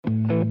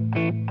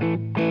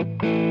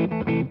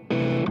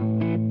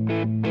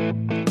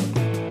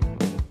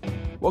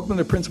Welcome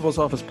to the Principal's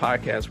Office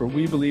podcast, where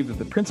we believe that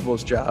the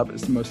principal's job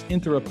is the most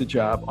interrupted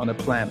job on the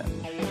planet,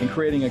 and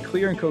creating a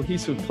clear and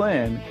cohesive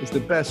plan is the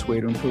best way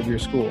to improve your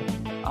school.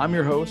 I'm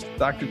your host,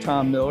 Dr.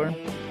 Tom Miller.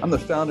 I'm the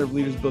founder of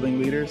Leaders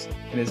Building Leaders,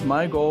 and it's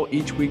my goal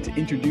each week to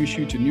introduce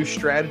you to new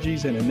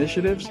strategies and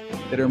initiatives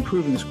that are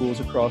improving schools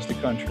across the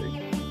country.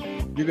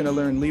 You're going to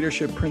learn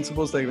leadership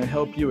principles that are going to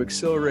help you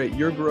accelerate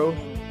your growth,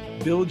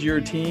 build your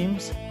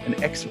teams,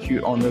 and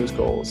execute on those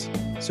goals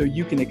so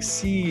you can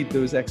exceed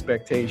those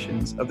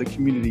expectations of the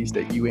communities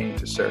that you aim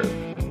to serve.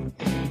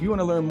 If you want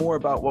to learn more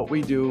about what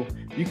we do,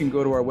 you can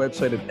go to our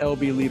website at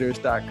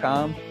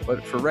lbleaders.com.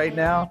 But for right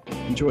now,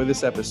 enjoy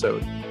this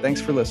episode.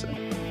 Thanks for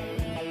listening.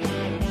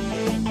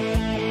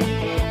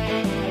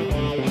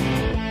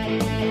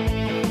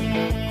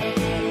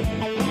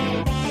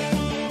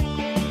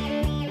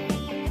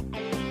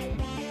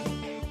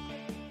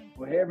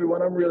 Hey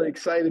everyone, I'm really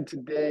excited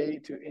today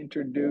to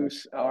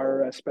introduce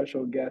our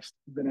special guest,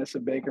 Vanessa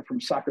Baker from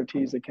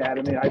Socrates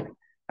Academy.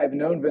 I've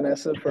known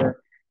Vanessa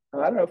for,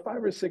 5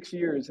 or 6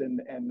 years,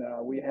 and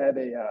we had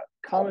a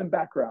common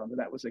background, and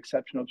that was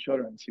exceptional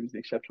children. She was the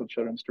exceptional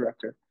children's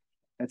director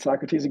at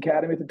Socrates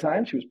Academy at the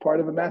time. She was part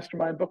of a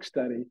mastermind book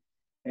study,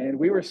 and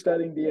we were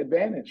studying The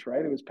Advantage,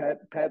 right? It was Pat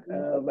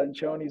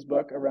Lencioni's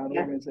book around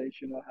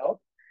organizational health.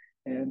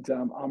 And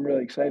I'm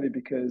really excited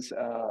because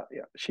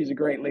she's a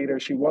great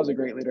leader. She was a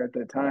great leader at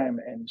that time,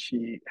 and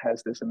she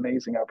has this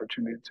amazing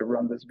opportunity to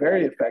run this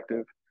very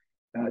effective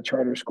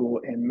charter school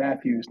in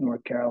Matthews,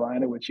 North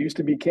Carolina, which used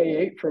to be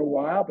K-8 for a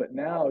while, but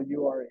now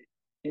you are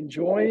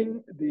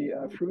enjoying the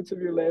fruits of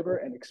your labor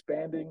and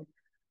expanding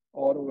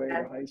all the way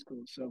to high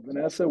school. So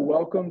Vanessa,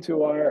 welcome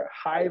to our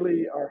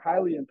highly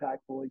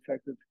impactful,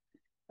 effective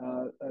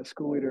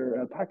school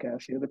leader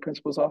podcast here, the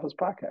Principal's Office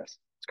podcast.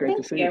 It's great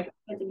to see you.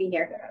 Good to be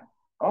here. Yeah.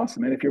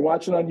 Awesome. And if you're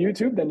watching on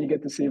YouTube, then you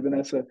get to see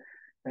Vanessa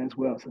as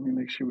well. So let me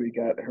make sure we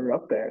got her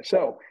up there.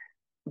 So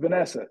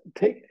Vanessa,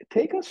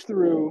 take us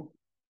through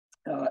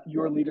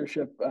your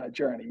leadership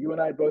journey. You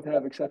and I both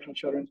have exceptional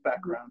children's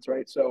backgrounds,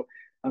 right? So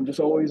I'm just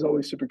always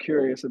super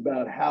curious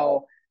about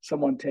how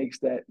someone takes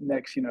that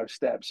next,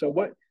 step. So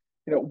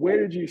where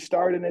did you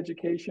start in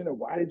education, or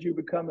why did you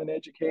become an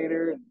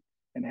educator,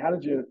 and how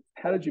did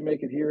you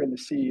make it here in the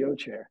CEO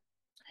chair?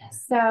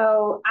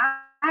 So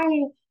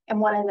I am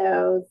one of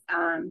those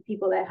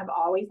people that have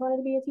always wanted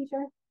to be a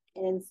teacher.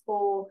 In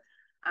school,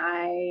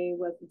 I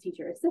was a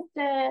teacher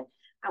assistant.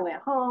 I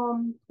went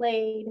home,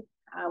 played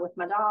with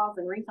my dogs,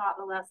 and retaught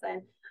the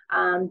lesson.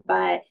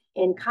 But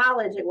in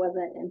college, it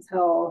wasn't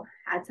until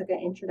I took an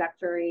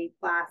introductory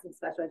class in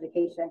special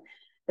education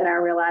that I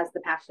realized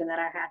the passion that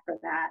I had for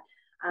that,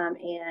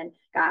 and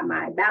got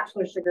my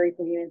bachelor's degree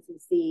from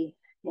UNCC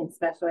in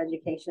special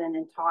education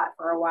and taught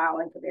for a while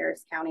in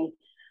Cabarrus County.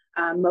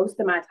 Most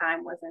of my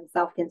time was in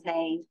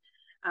self-contained,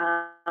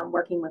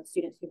 working with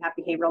students who have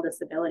behavioral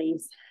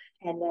disabilities.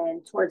 And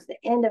then towards the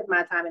end of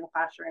my time in the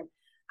classroom,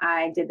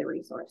 I did the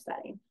resource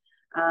setting.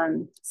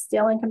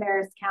 Still in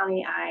Cabarrus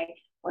County, I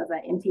was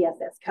an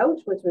MTSS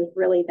coach, which was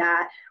really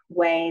that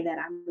way that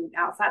I moved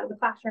outside of the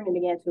classroom and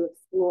began to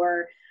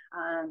explore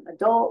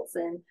adults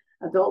and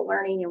adult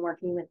learning and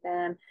working with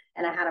them.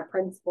 And I had a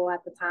principal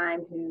at the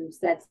time who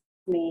said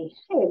to me,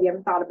 "Hey, have you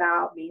ever thought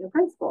about being a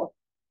principal?"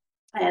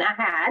 And I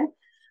had.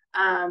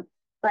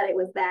 But it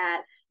was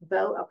that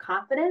vote of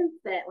confidence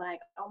that, like,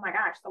 oh my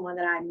gosh, someone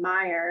that I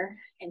admire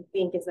and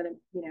think is a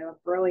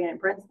brilliant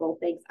principal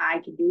thinks I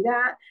could do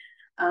that.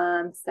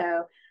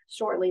 So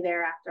shortly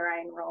thereafter, I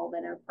enrolled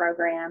in a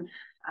program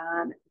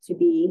to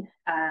be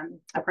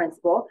a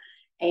principal,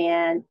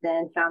 and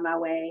then found my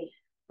way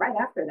right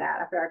after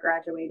that, after I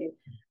graduated,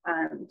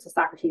 to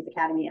Socrates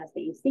Academy as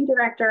the EC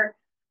director,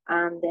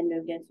 then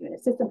moved into an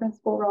assistant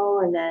principal role,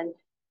 and then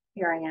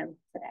here I am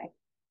today.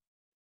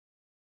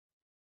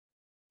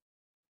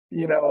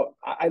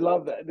 I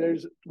love that.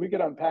 We could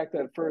unpack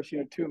that first,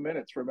 2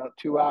 minutes for about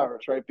 2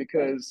 hours, right?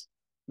 Because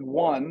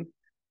one,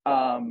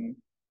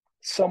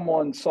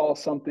 someone saw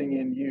something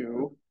in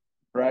you,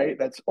 right?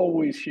 That's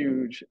always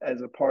huge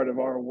as a part of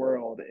our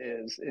world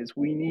is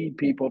we need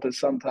people to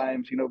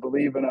sometimes,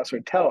 believe in us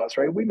or tell us,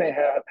 right? We may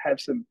have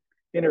some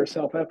inner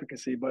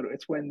self-efficacy, but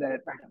it's when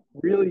that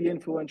really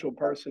influential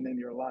person in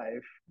your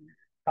life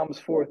comes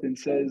forth and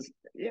says,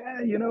 yeah,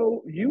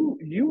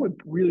 you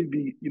would really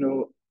be,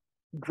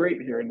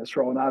 great here in this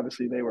role. And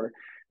obviously they were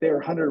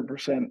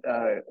 100%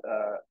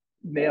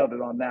 nailed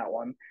it on that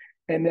one.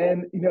 And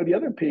then, the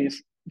other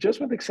piece,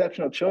 just with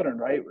exceptional children,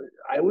 right?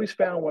 I always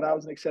found when I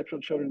was an exceptional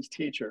children's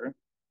teacher,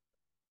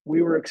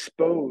 we were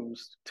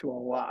exposed to a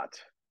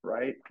lot,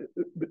 right?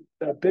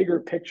 The bigger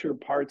picture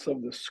parts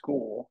of the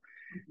school.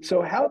 Mm-hmm.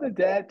 So how did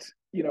that,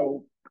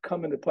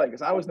 come into play?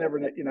 Because I was never,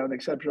 an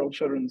exceptional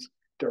children's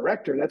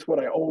director. That's what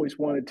I always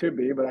wanted to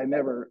be, but I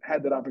never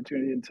had that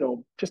opportunity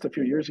until just a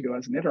few years ago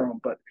as an interim.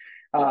 But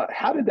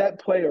how did that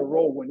play a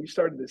role when you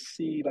started to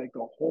see like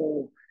the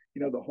whole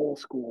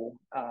school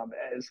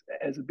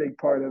as a big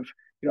part of,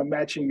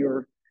 matching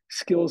your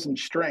skills and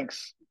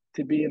strengths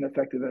to be an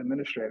effective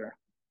administrator?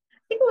 I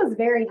think it was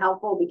very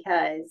helpful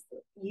because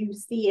you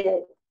see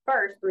it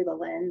first through the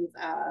lens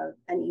of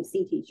an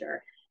EC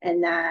teacher.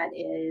 And that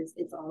is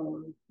its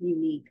own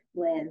unique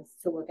lens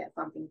to look at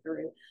something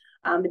through.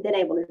 But then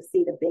able to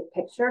see the big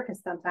picture,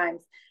 because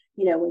sometimes,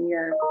 when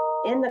you're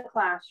in the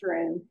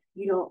classroom,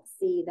 you don't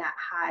see that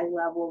high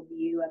level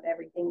view of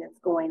everything that's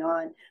going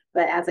on.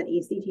 But as an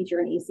EC teacher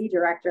and EC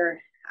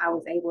director, I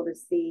was able to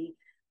see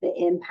the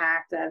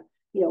impact of,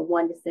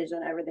 one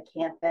decision over the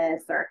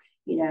campus, or,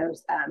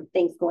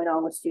 things going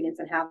on with students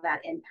and how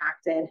that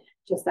impacted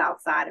just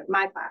outside of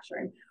my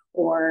classroom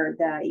or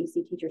the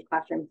EC teachers'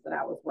 classrooms that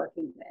I was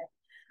working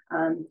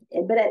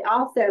with. But it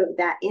also,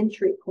 that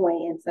entry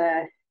point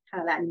into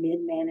kind of that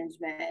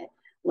mid-management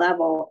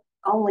level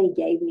only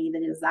gave me the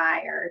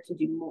desire to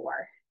do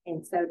more.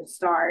 And so to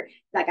start,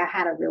 like, I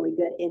had a really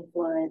good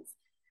influence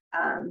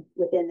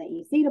within the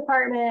EC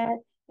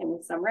department and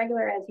with some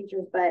regular ed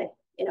teachers, but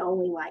it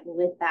only like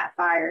lit that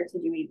fire to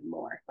do even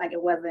more. Like,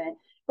 it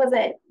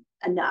wasn't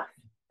enough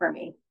for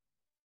me.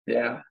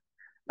 Yeah,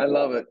 I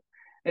love it.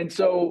 And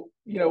so,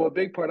 a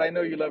big part, I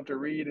know you love to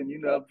read and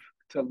you love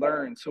to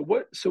learn. So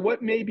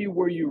what maybe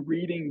were you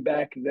reading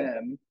back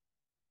then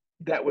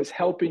that was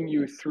helping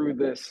you through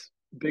this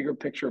bigger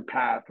picture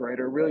path, right?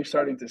 Or really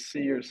starting to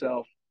see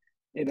yourself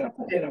in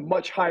a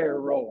much higher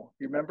role.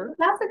 You remember?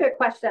 That's a good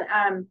question.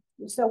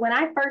 So when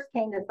I first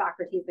came to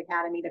Socrates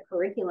Academy, the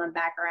curriculum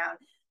background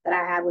that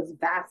I had was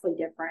vastly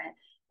different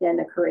than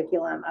the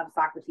curriculum of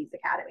Socrates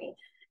Academy.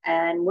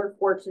 And we're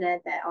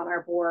fortunate that on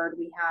our board,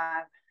 we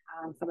have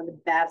some of the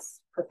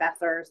best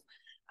professors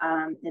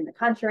in the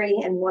country.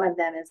 And one of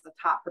them is the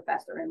top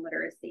professor in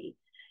literacy.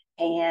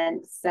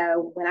 And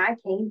so when I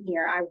came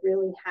here, I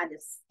really had to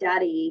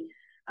study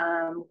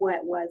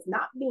what was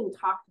not being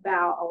talked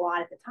about a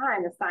lot at the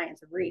time, the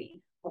science of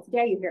reading. Well,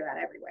 today you hear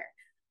that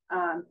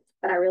everywhere.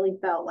 But I really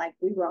felt like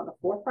we were on the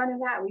forefront of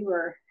that. We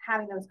were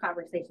having those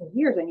conversations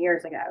years and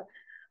years ago.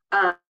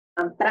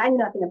 But I knew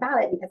nothing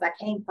about it because I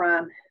came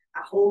from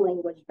a whole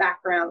language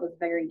background, was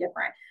very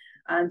different.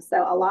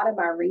 So a lot of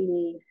my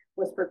reading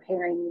was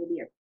preparing me to be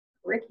a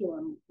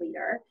curriculum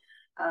leader.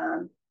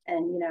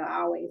 And,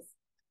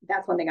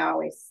 that's one thing I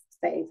always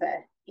say to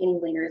any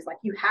leader is, like,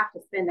 you have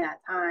to spend that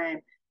time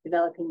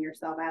developing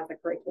yourself as a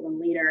curriculum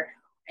leader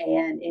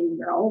and in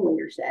your own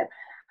leadership.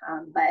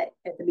 But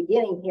at the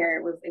beginning here,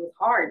 it was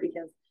hard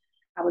because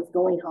I was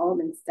going home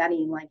and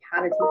studying like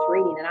how to teach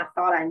reading, and I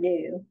thought I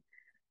knew,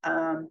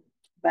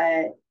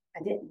 but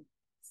I didn't.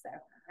 So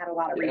I had a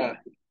lot of reading.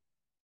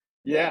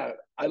 Yeah,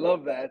 I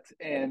love that.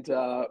 And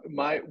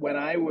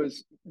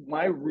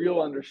my real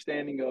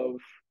understanding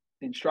of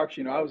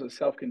instruction, I was a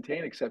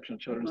self-contained exceptional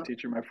children's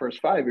teacher my first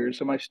 5 years.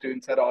 So my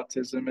students had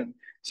autism, and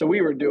so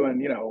we were doing,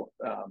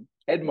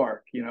 Edmark,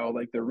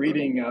 like the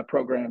reading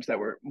programs that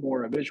were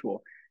more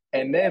visual.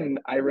 And then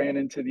I ran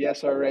into the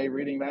SRA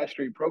Reading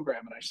Mastery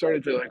Program, and I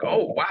started to like,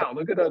 oh wow,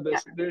 look at all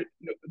this.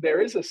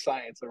 There is a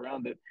science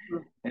around it,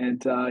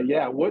 and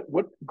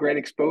what great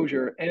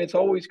exposure. And it's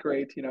always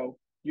great,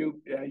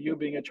 you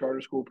being a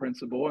charter school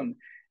principal,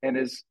 and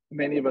as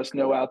many of us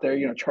know out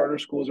there, charter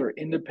schools are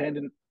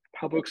independent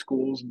public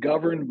schools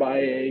governed by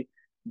a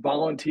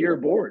volunteer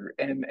board,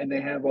 and they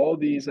have all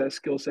these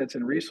skill sets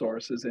and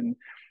resources, and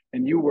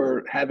you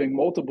were having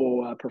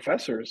multiple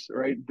professors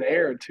right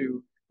there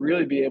to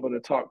really be able to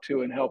talk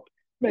to and help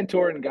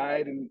mentor and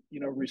guide and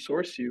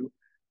resource you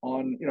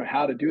on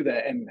how to do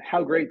that, and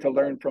how great to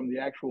learn from the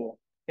actual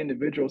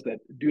individuals that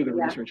do the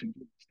research and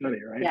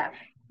study, right? Yeah.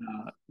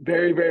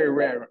 Very, very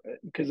rare,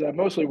 because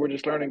mostly we're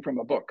just learning from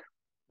a book.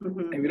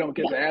 Mm-hmm. And we don't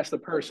get to ask the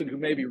person who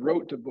maybe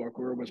wrote the book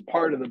or was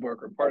part of the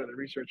book or part of the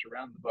research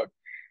around the book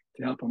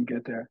to help them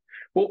get there.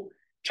 Well,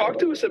 talk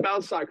to us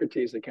about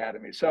Socrates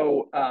Academy.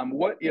 So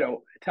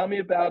tell me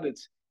about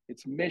its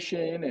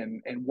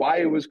mission and why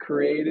it was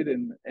created,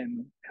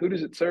 and who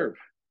does it serve?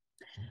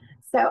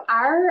 So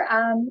our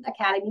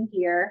academy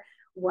here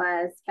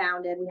was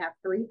founded. We have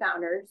 3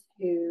 founders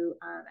who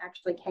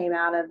actually came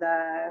out of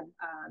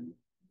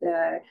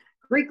the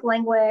Greek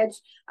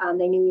language.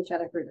 They knew each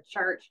other through the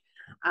church.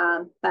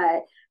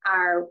 But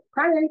our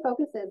primary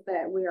focus is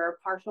that we are a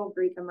partial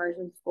Greek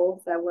immersion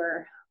school. So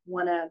we're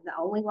one of the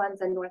only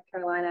ones in North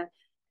Carolina,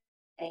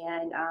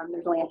 and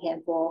there's only a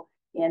handful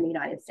in the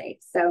United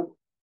States. So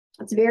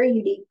it's a very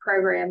unique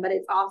program, but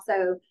it's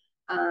also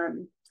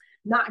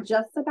not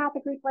just about the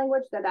Greek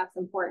language, though that's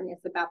important.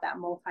 It's about that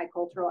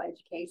multicultural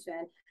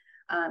education,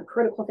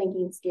 critical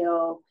thinking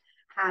skills,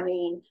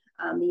 having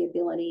the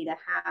ability to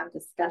have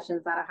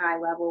discussions at a high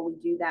level. We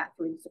do that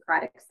through the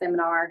Socratic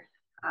seminar.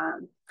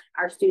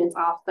 Our students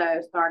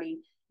also,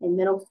 starting in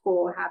middle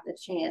school, have the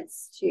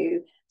chance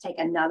to take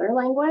another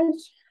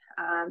language.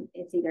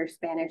 It's either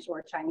Spanish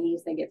or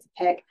Chinese, they get to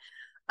pick.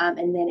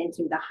 And then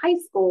into the high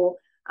school,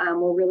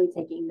 we're really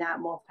taking that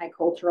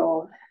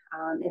multicultural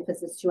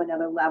emphasis to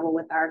another level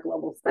with our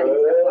global studies.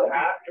 Good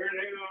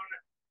afternoon.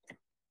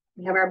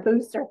 We have our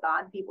booster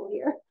thon people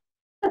here.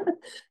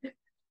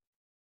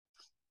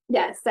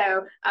 Yeah,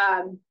 so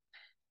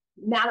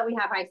now that we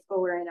have high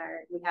school,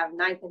 we have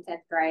 9th and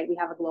 10th grade, we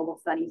have a global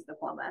studies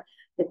diploma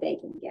that they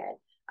can get.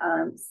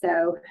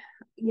 So,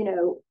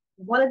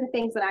 one of the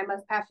things that I'm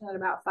most passionate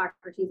about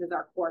Socrates is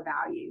our core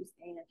values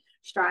and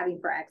striving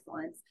for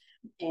excellence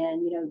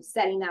and,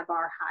 setting that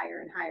bar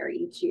higher and higher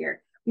each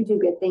year. We do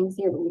good things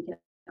here, but we can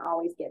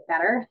always get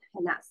better.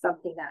 And that's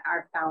something that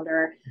our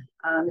founder,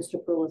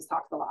 Mr. Poulos,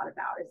 talks a lot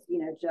about is,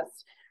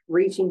 just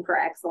reaching for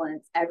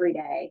excellence every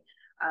day,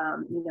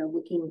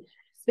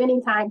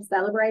 spending time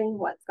celebrating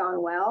what's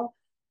gone well,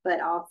 but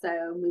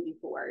also moving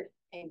forward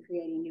and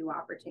creating new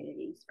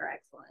opportunities for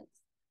excellence.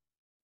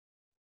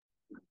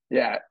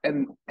 Yeah,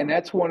 and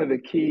that's one of the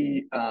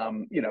key,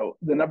 the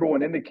number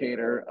one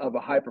indicator of a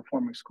high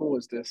performing school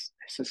is this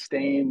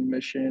sustained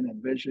mission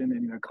and vision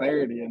and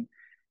clarity. And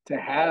to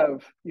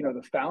have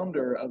the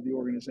founder of the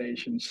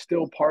organization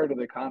still part of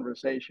the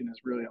conversation is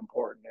really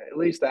important. At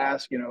least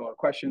ask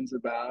questions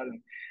about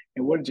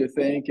and what did you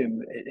think,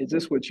 and is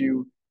this what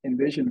you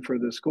envision for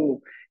the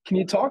school? Can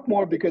you talk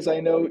more, because I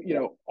know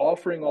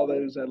offering all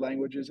those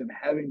languages and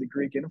having the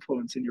Greek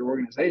influence in your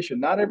organization,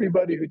 not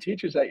everybody who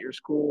teaches at your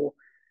school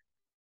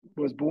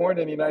was born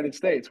in the United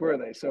States, were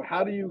they? So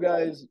how do you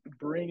guys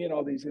bring in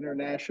all these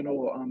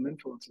international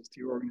influences to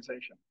your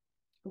organization?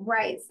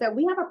 Right. So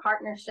we have a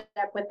partnership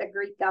with the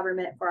Greek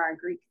government for our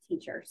Greek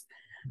teachers.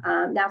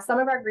 Now, some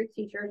of our Greek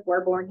teachers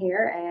were born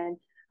here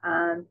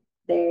and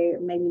they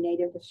may be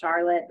native to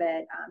Charlotte,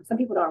 but some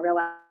people don't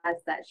realize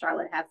that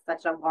Charlotte has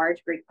such a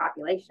large Greek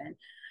population.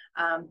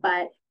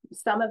 But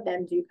some of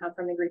them do come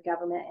from the Greek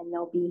government and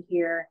they'll be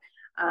here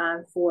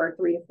for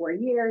 3 to 4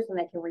 years and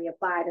they can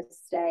reapply to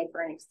stay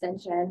for an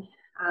extension.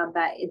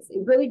 But it's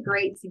really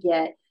great to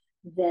get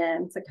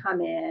them to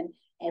come in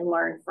and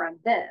learn from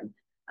them.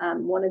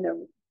 One of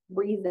the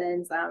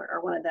reasons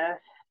or one of the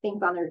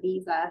things on their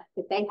visa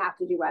that they have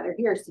to do while they're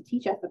here is to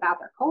teach us about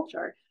their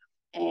culture.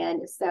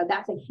 And so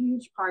that's a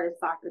huge part of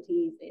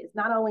Socrates is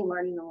not only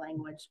learning the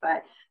language,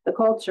 but the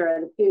culture,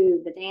 the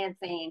food, the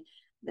dancing,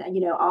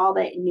 all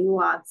the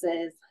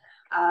nuances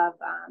of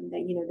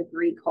the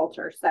Greek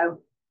culture.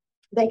 So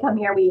they come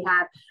here. We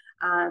have,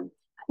 I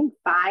think,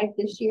 5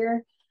 this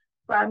year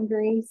from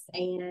Greece,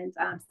 and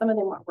some of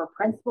them were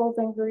principals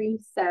in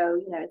Greece.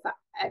 So, it's an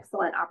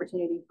excellent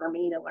opportunity for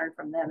me to learn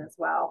from them as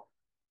well.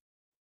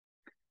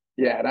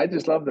 Yeah, and I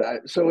just love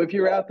that. So if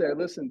you're out there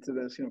listening to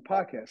this,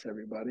 podcast,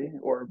 everybody,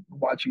 or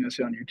watching us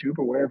on YouTube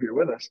or wherever you're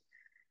with us,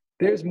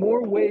 there's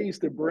more ways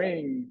to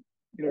bring,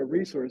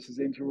 resources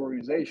into your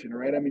organization,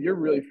 right? I mean, you're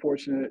really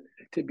fortunate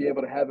to be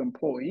able to have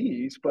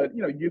employees, but,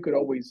 you could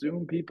always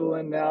Zoom people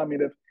in now. I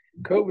mean, if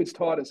COVID's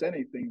taught us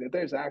anything, that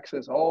there's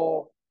access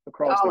all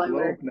across the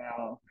globe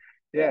now,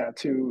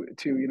 to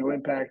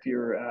impact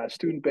your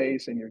student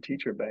base and your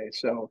teacher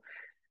base. So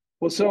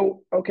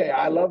okay,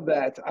 I love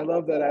that. I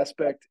love that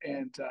aspect,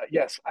 and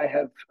yes,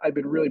 I've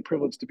been really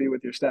privileged to be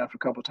with your staff a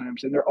couple of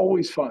times, and they're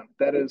always fun.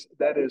 That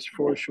is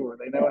for sure.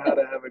 They know how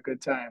to have a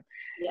good time,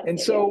 yes, and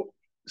so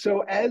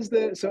as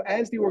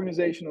the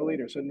organizational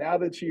leader, so now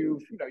that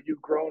you've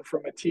grown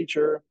from a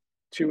teacher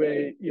to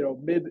a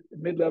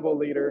mid-level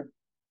leader,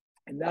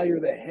 and now you're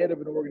the head of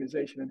an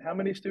organization. And how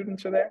many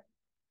students are there?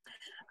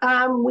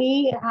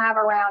 We have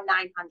around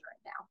 900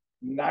 now.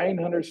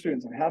 900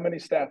 students, and how many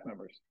staff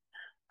members?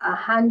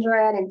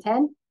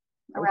 110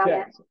 around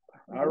okay.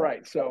 that. All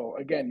right. So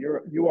again,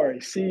 you are a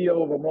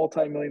CEO of a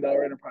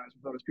multi-million-dollar enterprise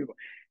with those people.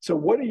 So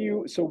what do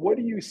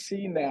you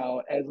see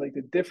now as like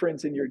the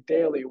difference in your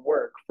daily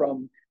work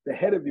from the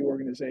head of the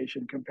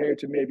organization compared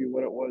to maybe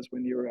what it was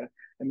when you were a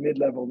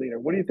mid-level leader?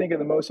 What do you think are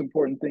the most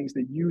important things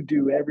that you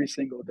do every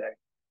single day?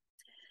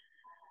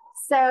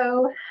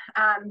 So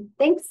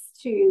thanks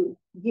to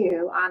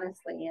you,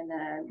 honestly, and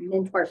the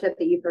mentorship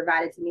that you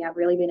provided to me, I've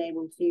really been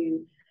able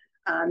to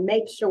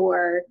make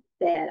sure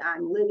that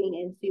I'm living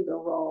into the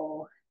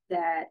role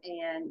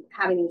and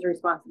having these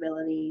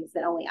responsibilities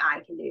that only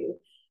I can do.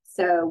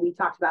 So we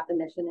talked about the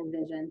mission and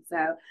vision.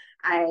 So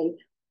I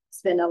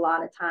spend a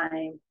lot of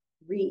time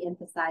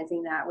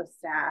re-emphasizing that with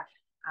staff.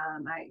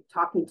 I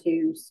talking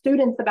to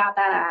students about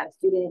that. I had a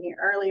student in here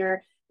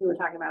earlier. We were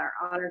talking about our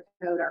honor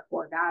code, our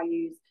core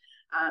values.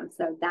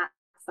 So that's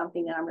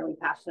something that I'm really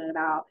passionate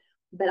about,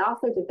 but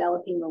also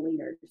developing the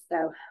leaders.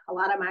 So a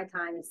lot of my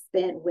time is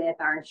spent with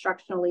our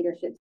instructional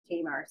leadership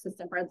team, our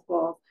assistant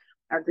principals,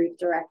 our group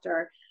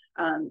director,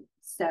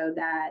 so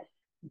that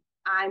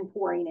I'm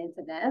pouring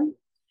into them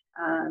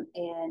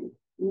and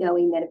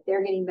knowing that if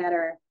they're getting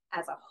better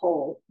as a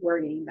whole, we're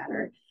getting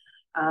better.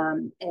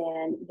 And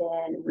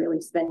then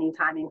really spending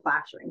time in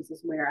classrooms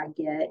is where I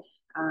get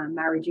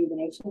my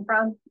rejuvenation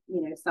from.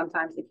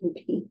 Sometimes it can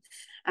be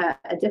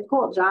a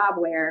difficult job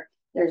where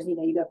there's,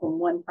 you go from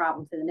one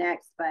problem to the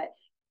next, but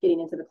getting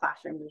into the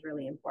classrooms is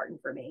really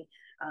important for me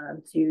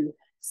to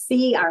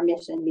see our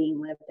mission being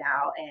lived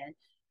out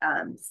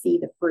and see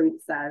the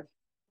fruits of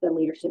the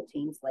leadership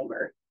team's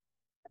labor.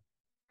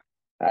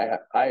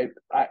 I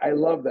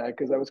love that,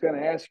 because I was going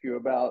to ask you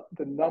about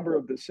the number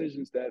of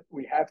decisions that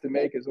we have to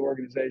make as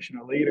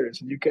organizational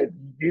leaders, and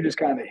you just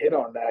kind of hit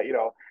on that.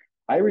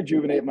 I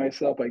rejuvenate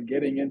myself by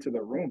getting into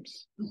the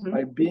rooms,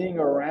 by being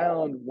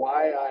around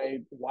why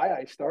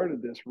I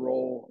started this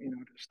role,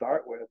 to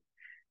start with.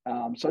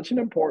 Such an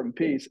important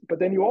piece. But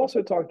then you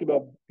also talked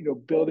about,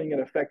 building an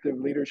effective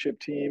leadership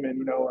team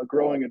and, a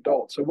growing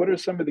adult. So what are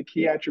some of the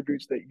key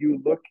attributes that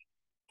you look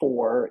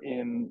for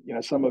in,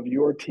 some of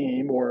your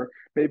team, or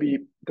maybe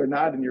they're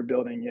not in your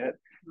building yet,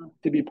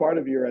 to be part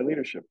of your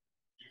leadership?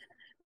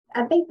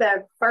 I think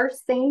the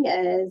first thing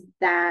is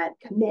that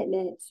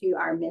commitment to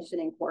our mission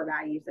and core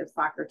values of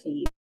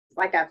Socrates.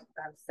 Like I've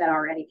said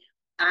already,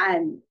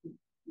 I'm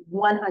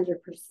 100%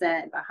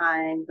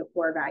 behind the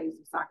core values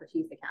of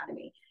Socrates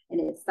Academy.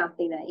 And it's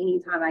something that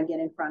anytime I get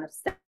in front of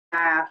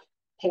staff,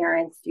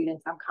 parents,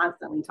 students, I'm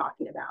constantly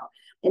talking about.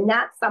 And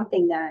that's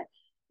something that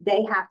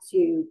they have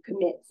to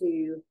commit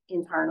to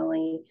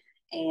internally.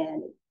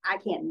 And I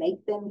can't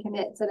make them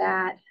commit to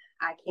that.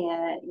 I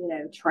can't,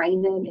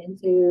 train them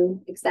into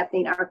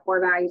accepting our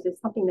core values.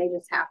 It's something they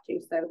just have to.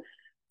 So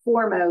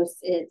foremost,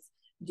 it's,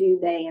 do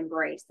they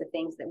embrace the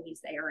things that we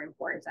say are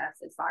important to us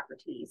at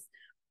Socrates?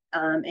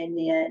 And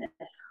then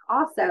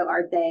also,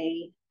 are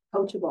they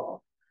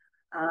coachable?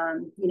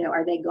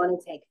 Are they going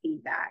to take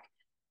feedback?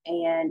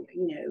 And,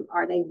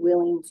 are they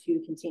willing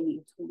to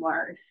continue to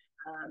learn?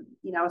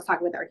 I was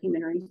talking with our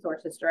human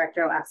resources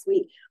director last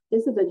week.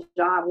 This is a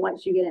job.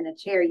 Once you get in a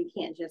chair, you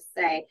can't just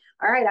say,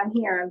 all right, I'm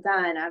here, I'm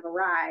done, I've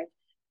arrived.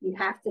 You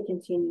have to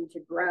continue to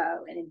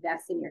grow and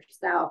invest in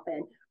yourself.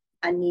 And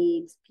I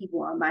need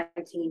people on my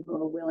team who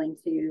are willing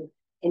to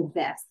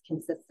invest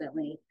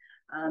consistently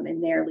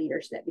in their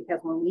leadership, because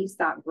when we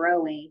stop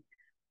growing,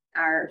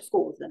 our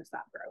school is going to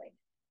stop growing.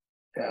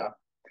 Yeah.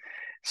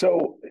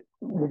 So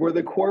were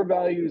the core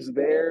values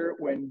there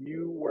when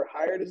you were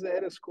hired as the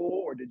head of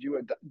school, or did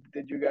you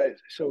guys,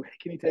 so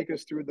can you take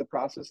us through the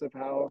process of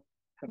how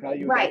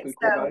you adopted the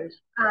core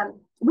values?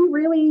 We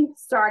really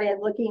started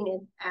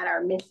looking at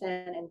our mission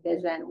and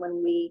vision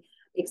when we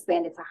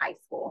expanded to high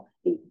school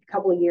a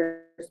couple of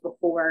years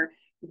before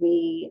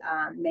we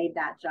made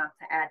that jump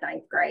to add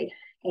ninth grade.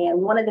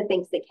 And one of the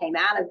things that came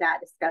out of that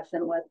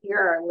discussion was, here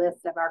are a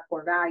list of our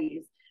core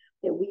values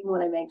that we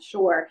want to make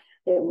sure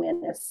that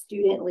when a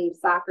student leaves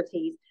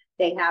Socrates,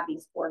 they have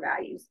these core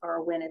values,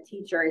 or when a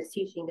teacher is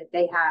teaching, that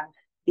they have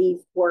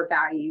these core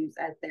values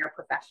as their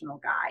professional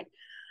guide.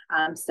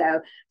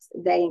 So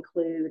they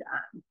include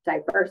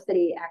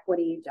diversity,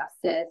 equity,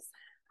 justice,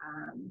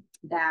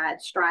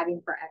 that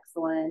striving for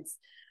excellence,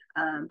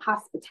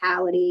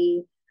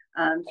 hospitality.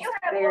 You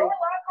have very,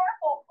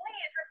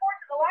 please report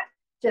to the life.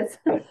 Just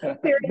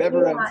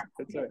never ends.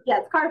 That's right. Yeah,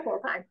 it's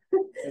carpool time.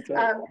 That's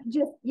right.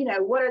 Just,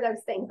 what are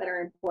those things that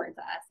are important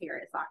to us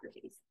here at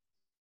Socrates?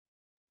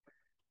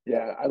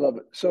 Yeah, I love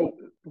it. So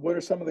what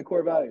are some of the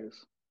core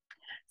values?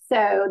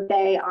 So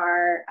they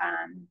are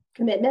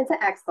commitment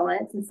to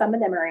excellence, and some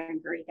of them are in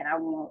Greek, and I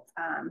won't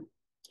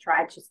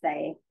try to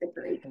say the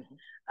Greek.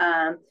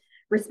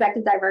 Respect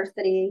of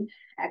diversity,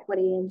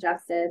 equity and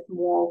justice,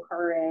 moral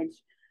courage,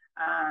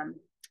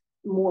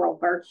 moral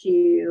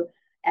virtue,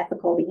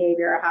 ethical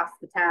behavior,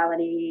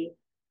 hospitality,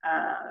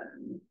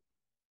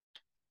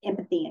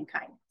 empathy, and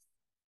kindness.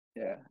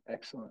 Yeah,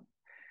 excellent.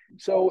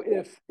 So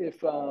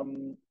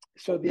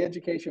so the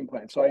education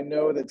plan. So I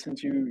know that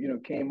since you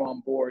came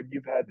on board,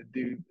 you've had to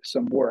do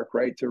some work,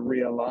 right, to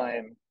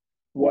realign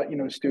what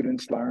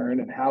students learn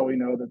and how we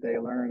know that they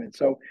learn. And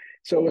so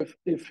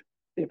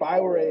if I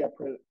were a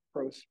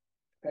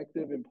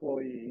prospective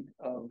employee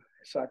of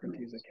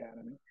Socrates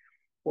Academy,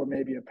 or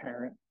maybe a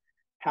parent,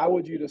 how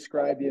would you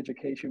describe the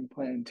education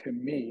plan to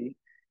me?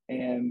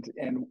 And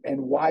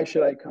why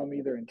should I come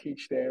either and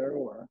teach there,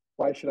 or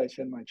why should I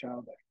send my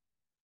child there?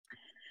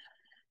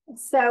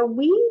 So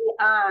we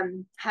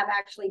have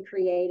actually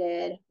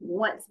created,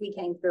 once we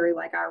came through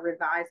like our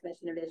revised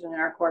mission and vision and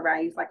our core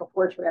values, like a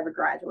portrait of a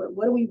graduate.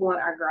 What do we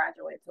want our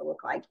graduate to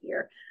look like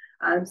here?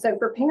 So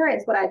for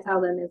parents, what I tell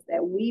them is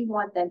that we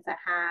want them to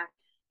have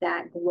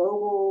that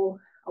global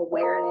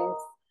awareness,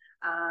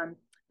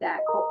 that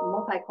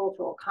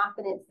multicultural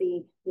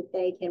competency, that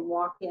they can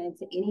walk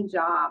into any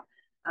job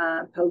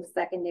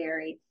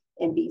post-secondary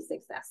and be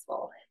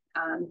successful.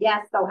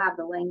 Yes, they'll have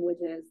the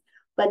languages,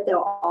 but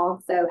they'll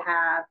also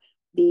have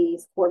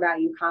these core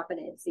value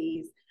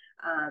competencies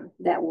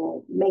that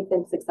will make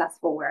them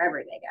successful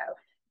wherever they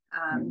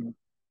go.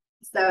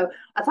 So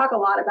I talk a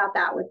lot about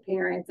that with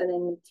parents, and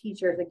then with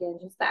teachers, again,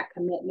 just that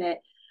commitment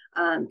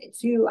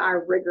to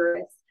our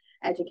rigorous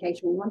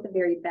education. We want the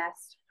very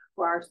best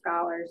for our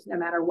scholars, no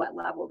matter what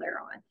level they're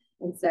on.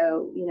 And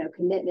so,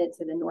 commitment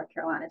to the North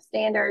Carolina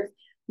standards,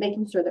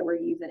 making sure that we're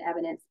using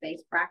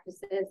evidence-based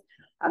practices.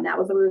 That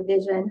was a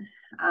revision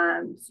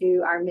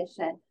to our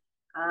mission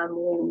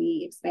when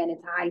we expanded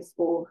to high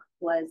school,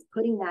 was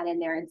putting that in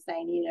there and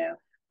saying,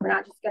 we're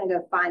not just going to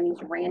go find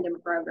these random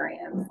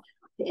programs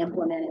to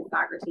implement in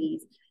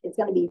Socrates. It's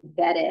going to be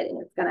vetted,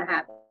 and it's going to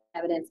have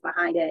evidence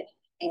behind it.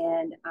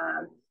 And,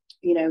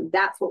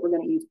 that's what we're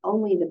going to use,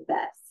 only the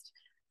best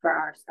for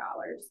our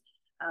scholars.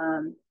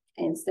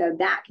 And so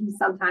that can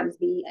sometimes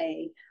be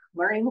a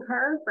learning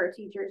curve for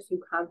teachers who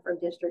come from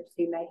districts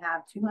who may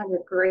have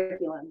 200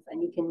 curriculums,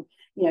 and you can,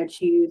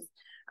 choose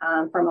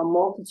from a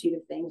multitude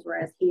of things,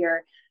 whereas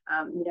here,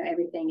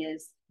 everything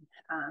is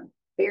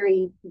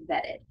very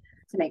vetted.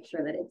 to make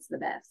sure that it's the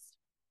best.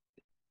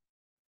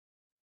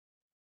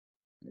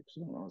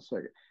 Excellent. Hold on a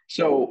second.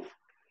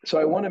 So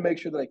I want to make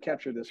sure that I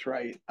capture this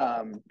right,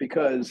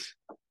 because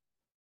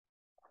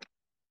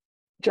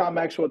John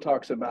Maxwell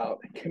talks about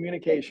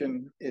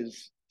communication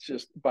is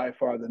just by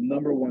far the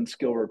number one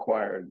skill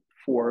required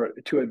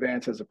to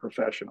advance as a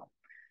professional.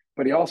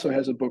 But he also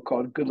has a book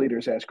called Good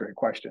Leaders Ask Great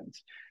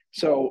Questions.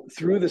 So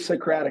through the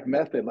Socratic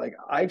method, like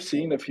I've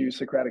seen a few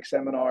Socratic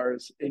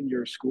seminars in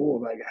your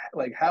school.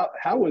 Like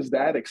how was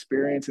that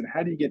experience, and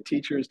how do you get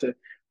teachers to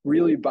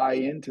really buy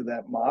into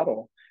that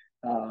model,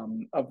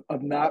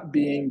 of not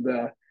being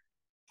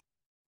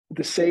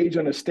the sage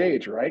on a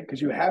stage, right?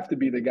 Because you have to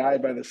be the guy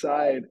by the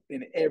side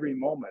in every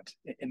moment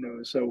in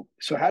those. So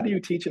how do you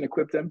teach and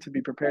equip them to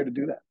be prepared to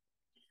do that?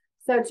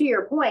 So to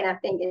your point, I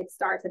think it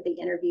starts at the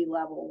interview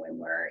level when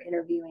we're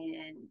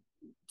interviewing and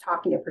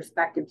talking to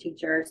prospective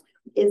teachers.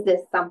 Is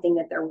this something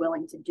that they're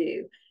willing to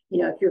do?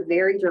 If you're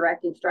very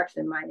direct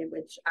instruction minded,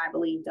 which I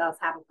believe does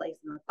have a place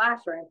in the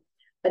classroom,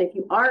 but if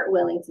you aren't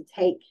willing to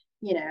take,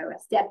 a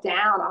step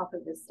down off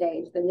of the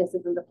stage, then this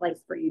isn't the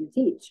place for you to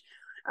teach.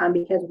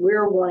 Because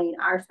we're wanting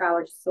our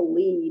scholars to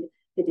lead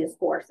the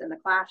discourse in the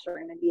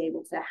classroom and be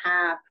able to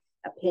have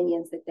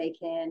opinions that they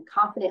can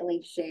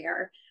confidently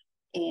share,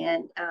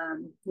 and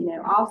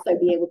also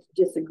be able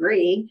to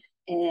disagree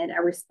in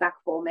a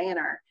respectful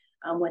manner,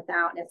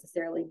 without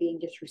necessarily being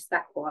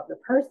disrespectful of the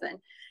person.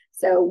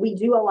 So we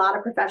do a lot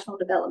of professional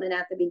development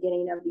at the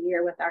beginning of the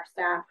year with our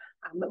staff,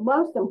 but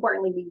most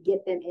importantly, we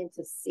get them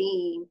into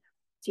seeing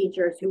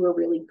teachers who are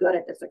really good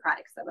at the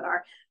Socratic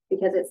seminar,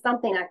 because it's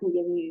something I can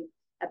give you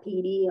a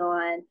PD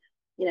on,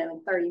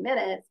 in 30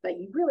 minutes, but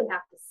you really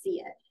have to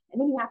see it.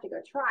 And then you have to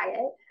go try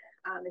it.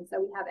 And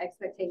so we have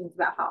expectations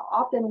about how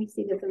often we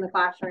see this in the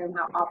classroom,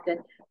 how often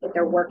that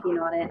they're working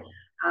on it.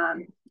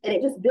 And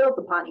it just builds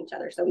upon each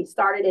other. So we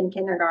started in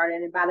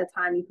kindergarten, and by the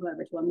time you come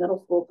over to a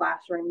middle school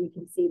classroom, you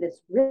can see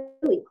this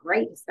really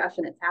great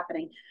discussion that's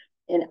happening.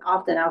 And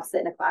often I'll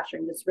sit in a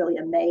classroom just really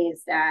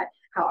amazed at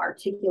how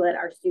articulate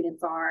our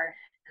students are.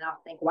 And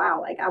I'll think,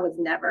 wow, like I was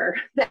never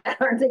that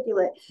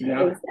articulate in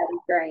 7th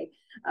grade.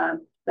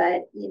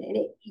 But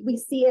we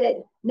see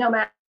it no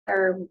matter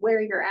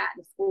where you're at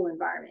in the school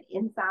environment,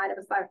 inside of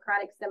a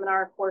Socratic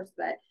seminar, of course,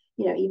 but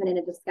even in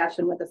a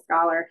discussion with a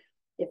scholar,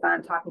 if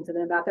I'm talking to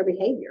them about their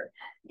behavior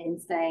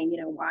and saying,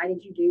 why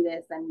did you do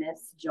this in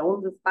Miss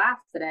Jones's class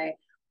today?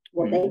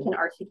 Well, they can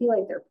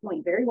articulate their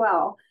point very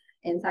well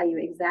and tell you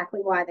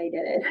exactly why they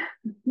did it,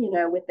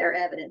 with their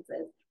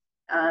evidences.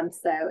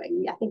 So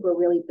I think we're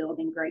really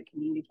building great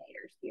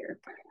communicators here.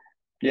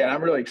 Yeah,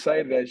 I'm really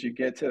excited as you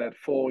get to that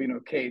full,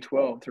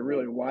 K-12, to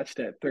really watch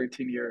that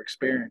 13-year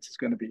experience. It's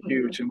going to be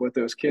huge, and what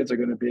those kids are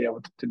going to be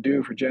able to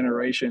do for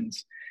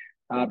generations.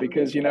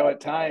 Because, at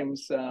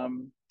times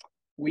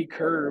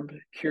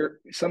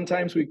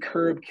sometimes we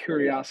curb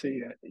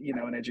curiosity,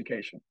 in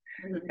education.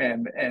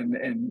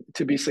 And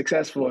to be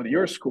successful at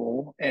your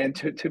school and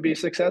to be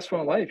successful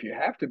in life, you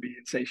have to be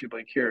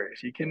insatiably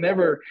curious. You can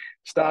never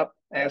stop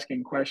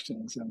asking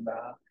questions and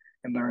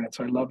learn it.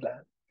 So I love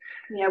that.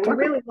 Yeah, we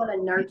really want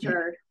to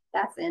nurture.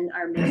 That's in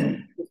our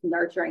mission, just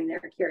nurturing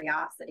their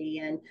curiosity.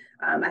 And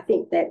I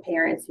think that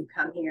parents who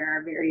come here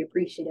are very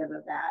appreciative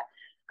of that.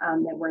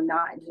 That we're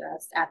not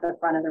just at the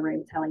front of the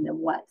room telling them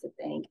what to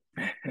think,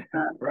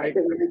 right?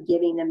 But we're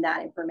giving them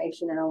that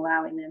information and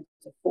allowing them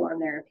to form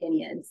their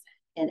opinions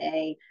in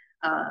a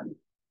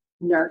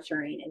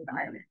nurturing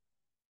environment.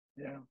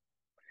 Yeah.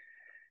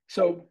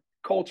 So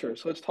culture.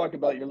 So let's talk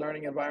about your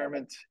learning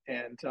environment.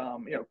 And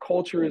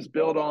culture is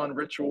built on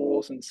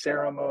rituals and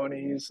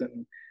ceremonies,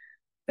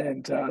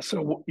 and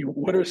so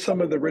what are some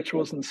of the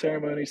rituals and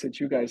ceremonies that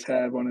you guys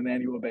have on an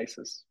annual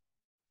basis?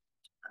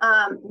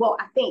 Well,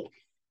 I think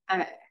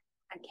I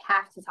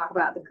have to talk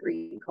about the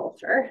Greek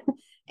culture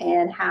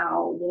and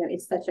how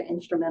it's such an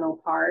instrumental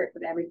part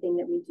of everything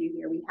that we do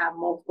here. We have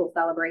multiple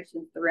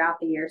celebrations throughout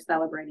the year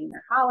celebrating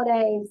their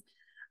holidays.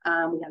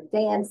 We have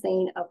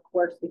dancing, of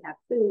course, we have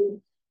food.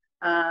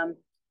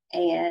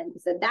 And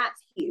so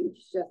that's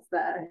huge. Just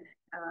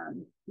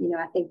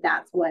I think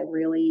that's what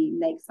really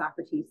makes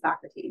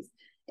Socrates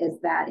is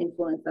that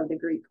influence of the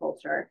Greek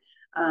culture.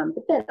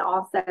 But then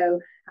also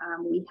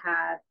we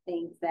have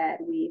things that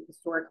we've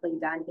historically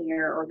done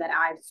here, or that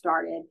I've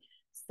started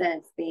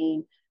since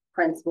being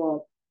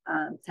principal,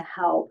 to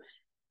help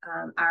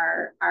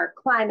our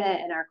climate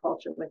and our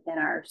culture within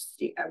our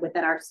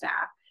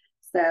staff.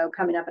 So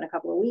coming up in a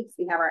couple of weeks,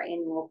 we have our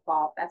annual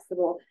fall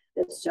festival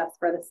that's just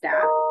for the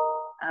staff,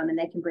 and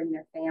they can bring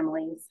their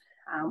families.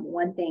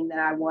 One thing that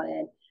I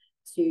wanted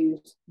to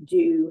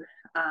do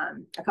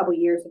a couple of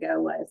years ago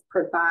was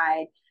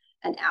provide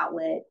an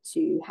outlet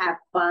to have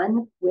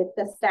fun with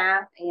the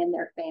staff and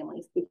their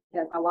families,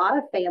 because a lot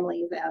of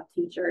families of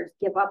teachers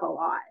give up a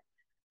lot.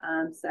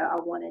 So I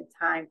wanted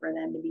time for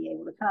them to be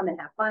able to come and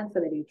have fun. So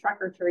they do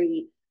trunk or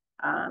treat,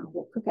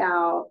 we'll cook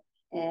out,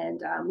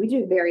 and we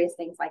do various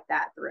things like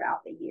that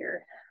throughout the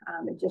year,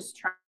 and just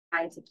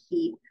trying to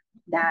keep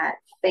that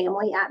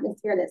family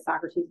atmosphere that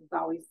Socrates has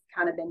always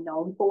kind of been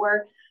known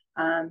for.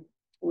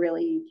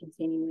 really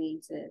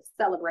continuing to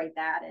celebrate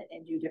that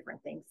and do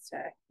different things to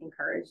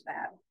encourage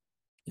that.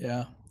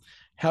 Yeah.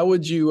 How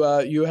would you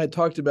you had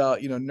talked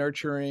about,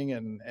 nurturing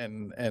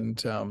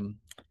and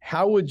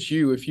how would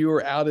you, if you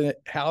were out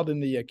in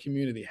the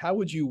community, how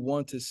would you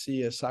want to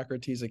see a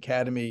Socrates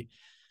Academy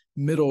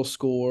middle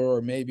school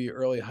or maybe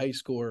early high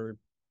schooler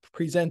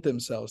present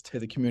themselves to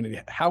the community?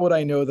 How would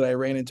I know that I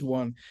ran into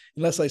one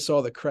unless I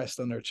saw the crest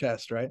on their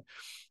chest, right?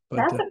 But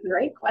That's a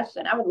great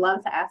question. I would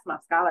love to ask my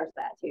scholars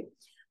that too.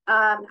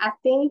 I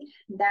think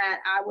that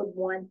I would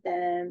want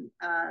them,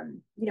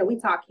 we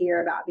talk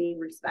here about being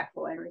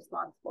respectful and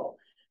responsible.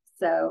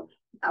 So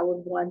I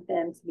would want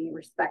them to be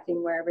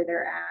respecting wherever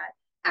they're at,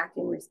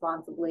 acting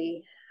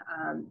responsibly,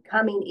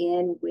 coming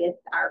in with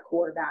our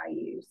core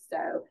values.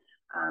 So,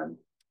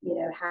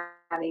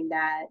 having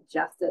that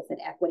justice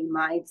and equity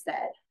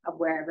mindset of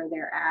wherever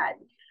they're at,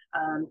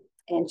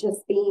 and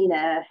just being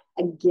a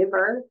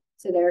giver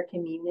to their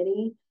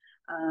community,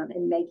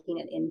 and making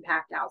an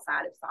impact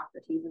outside of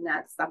Socrates. And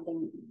that's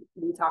something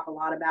we talk a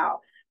lot about,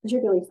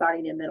 particularly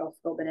starting in middle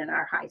school, but in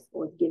our high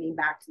school, is giving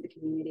back to the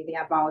community. They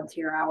have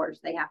volunteer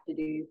hours they have to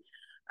do.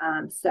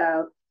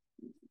 So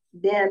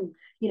then,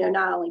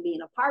 not only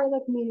being a part of the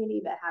community,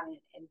 but having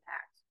an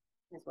impact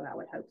is what I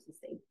would hope to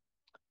see.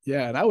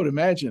 yeah, and I would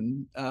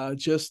imagine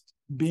just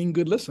being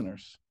good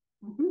listeners.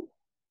 Mm-hmm.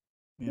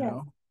 You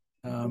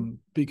know,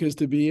 because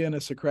to be in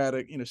a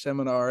Socratic,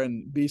 seminar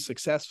and be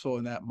successful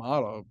in that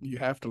model, you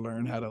have to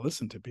learn how to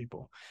listen to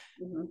people.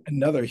 Mm-hmm.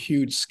 Another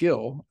huge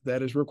skill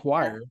that is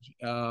required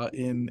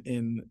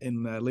in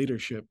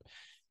leadership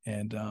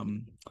and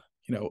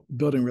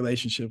building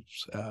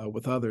relationships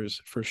with others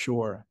for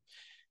sure.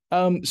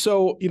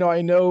 So,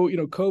 I know,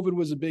 COVID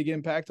was a big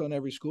impact on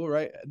every school,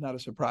 right? Not a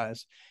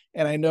surprise.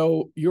 And I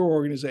know your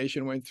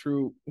organization went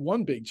through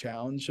one big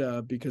challenge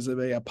because of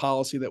a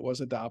policy that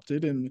was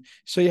adopted. And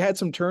so you had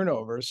some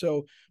turnover.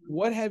 So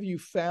what have you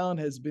found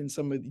has been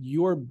some of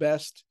your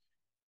best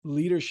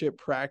leadership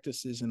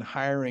practices in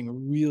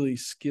hiring really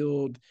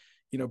skilled,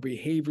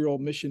 behavioral,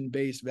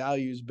 mission-based,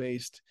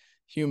 values-based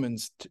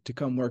humans to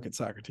come work at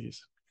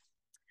Socrates?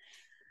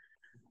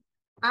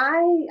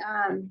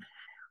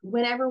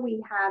 Whenever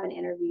we have an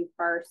interview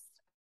first,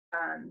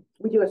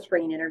 we do a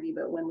screen interview,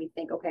 but when we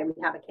think, okay, we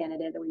have a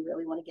candidate that we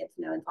really want to get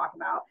to know and talk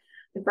about,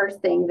 the first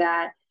thing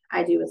that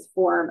I do is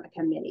form a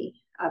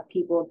committee of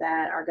people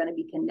that are going to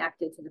be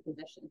connected to the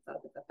position. So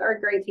if it's a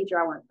third grade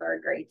teacher, I want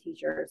third grade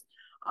teachers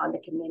on the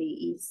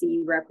committee, EC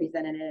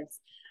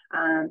representatives,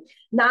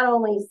 not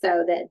only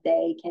so that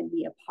they can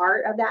be a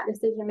part of that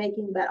decision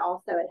making, but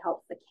also it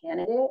helps the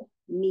candidate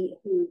meet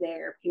who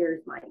their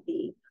peers might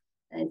be.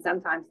 And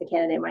sometimes the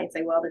candidate might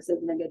say, well, this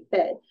isn't a good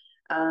fit.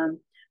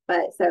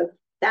 But so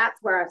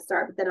that's where I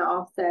start. But then I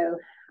also,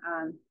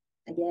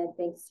 again,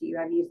 thanks to you,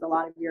 I've used a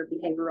lot of your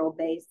behavioral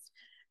based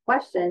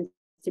questions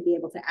to be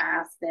able to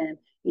ask them,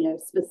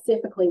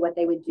 specifically what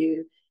they would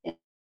do in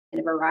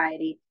a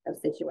variety of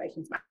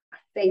situations. My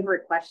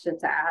favorite question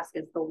to ask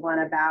is the one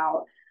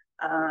about,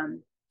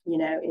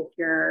 if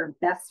your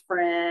best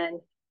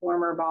friend,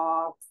 former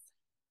boss,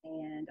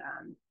 and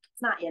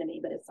it's not enemy,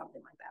 but it's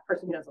something like that,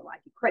 person who doesn't like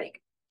you, critic,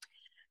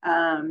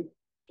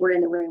 were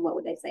in the room, what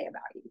would they say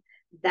about you?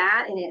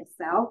 That in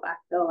itself, I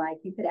feel like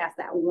you could ask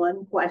that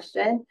one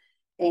question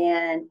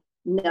and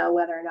know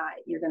whether or not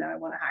you're going to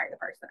want to hire the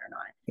person or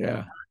not.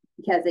 Yeah.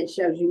 Because it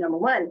shows you, number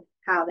one,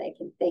 how they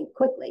can think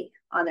quickly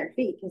on their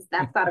feet, because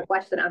that's not a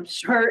question I'm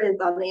sure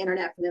is on the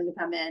internet for them to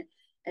come in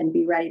and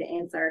be ready to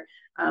answer.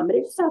 But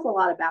it just tells a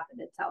lot about them.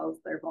 It tells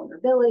their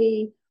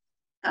vulnerability,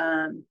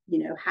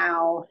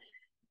 how,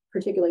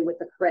 particularly with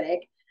the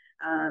critic,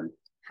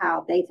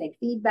 how they take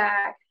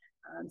feedback.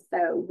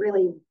 So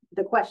really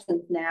the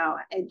questions now,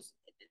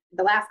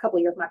 the last couple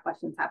of years, my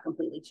questions have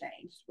completely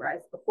changed.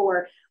 Whereas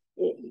before,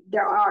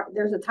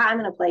 there's a time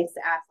and a place to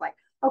ask, like,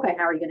 okay,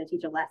 how are you going to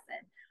teach a lesson?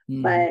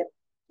 Mm-hmm. But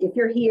if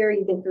you're here,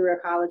 you've been through a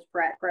college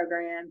prep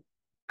program,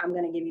 I'm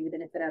going to give you the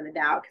benefit of the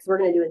doubt because we're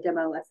going to do a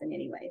demo lesson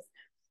anyways.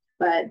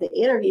 But the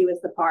interview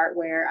is the part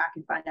where I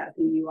can find out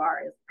who you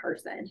are as a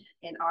person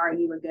and are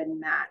you a good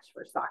match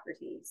for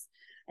Socrates?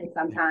 And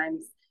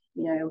sometimes,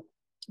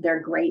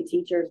 they're great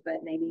teachers, but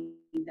maybe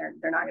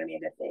they're not going to be a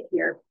good fit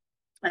here.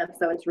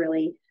 So it's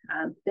really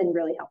been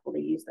really helpful to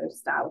use those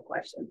style of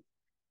questions.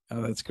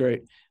 Oh, that's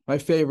great. My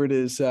favorite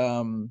is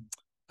tell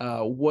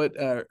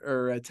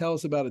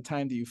us about a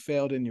time that you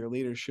failed in your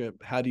leadership.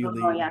 How do you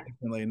lead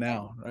differently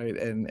now, right?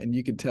 And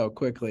you can tell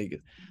quickly.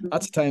 Mm-hmm.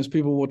 Lots of times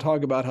people will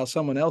talk about how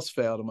someone else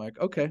failed. I'm like,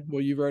 okay,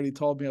 well, you've already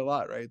told me a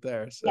lot right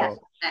there. So yeah,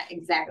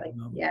 exactly.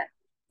 Yeah.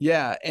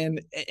 Yeah.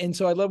 And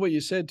so I love what you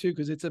said too,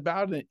 because it's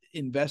about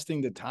investing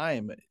the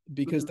time,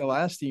 because the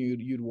last thing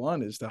you'd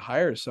want is to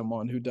hire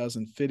someone who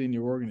doesn't fit in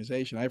your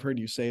organization. I've heard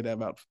you say that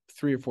about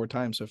 3 or 4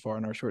 times so far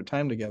in our short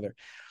time together.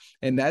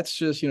 And that's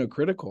just,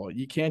 critical.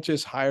 You can't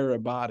just hire a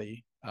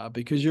body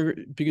because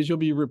you'll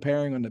be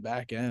repairing on the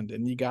back end,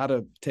 and you got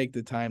to take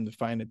the time to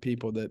find the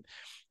people that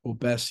will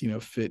best,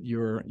 fit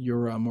your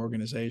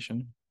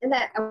organization. And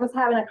that I was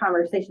having a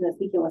conversation this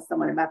weekend with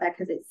someone about that,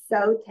 because it's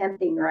so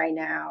tempting right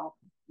now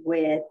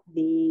with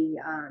the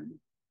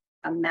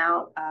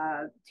amount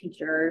of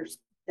teachers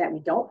that we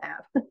don't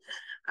have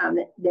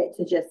that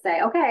to just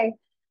say, okay,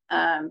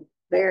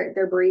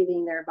 they're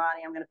breathing their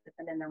body. I'm going to put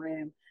them in the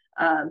room.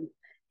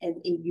 And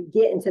you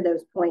get into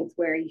those points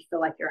where you feel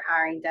like you're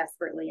hiring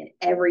desperately. And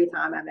every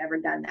time I've ever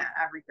done that,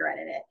 I've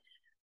regretted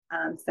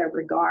it. So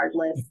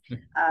regardless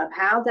of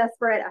how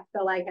desperate I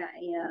feel like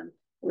I am,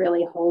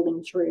 really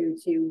holding true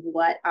to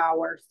what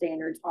our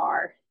standards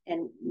are.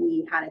 And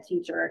we had a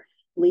teacher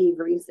leave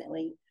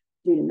recently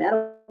due to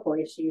medical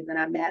issues. And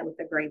I met with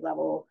the grade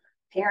level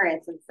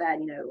parents and said,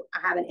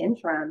 I have an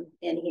interim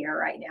in here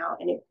right now,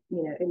 and it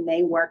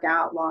may work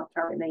out long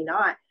term, it may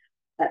not,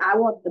 but I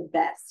want the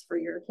best for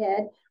your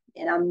kid.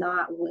 And I'm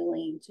not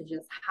willing to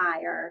just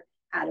hire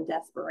out of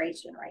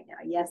desperation right now.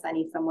 Yes, I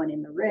need someone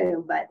in the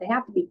room, but they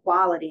have to be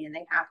quality and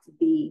they have to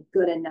be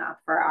good enough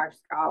for our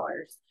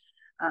scholars.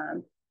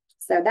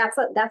 So that's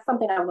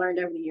something I've learned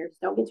over the years.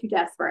 Don't get too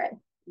desperate,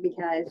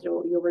 because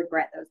you'll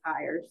regret those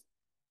hires.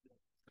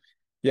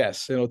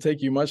 Yes, it'll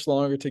take you much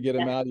longer to get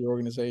them out of your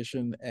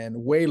organization and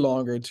way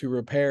longer to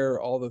repair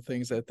all the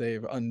things that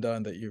they've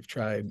undone that you've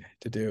tried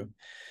to do.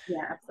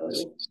 Yeah,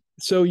 absolutely.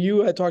 So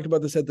you had talked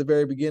about this at the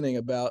very beginning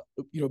about,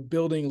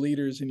 building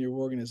leaders in your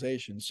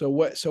organization.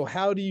 So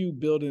how do you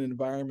build an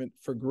environment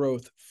for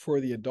growth for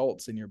the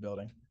adults in your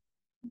building?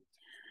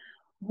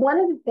 One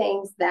of the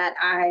things that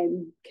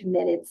I'm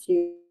committed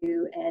to,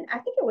 and I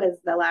think it was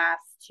the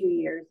last 2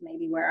 years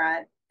maybe where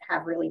I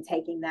have really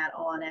taken that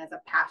on as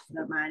a passion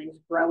of mine, is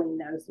growing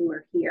those who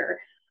are here.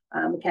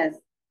 Because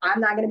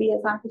I'm not going to be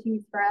at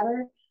Socrates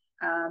forever,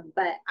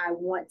 but I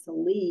want to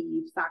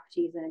leave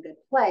Socrates in a good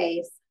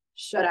place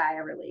should I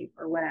ever leave,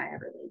 or when I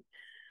ever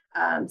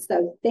leave.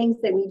 So things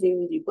that we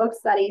do book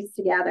studies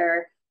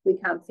together. We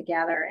come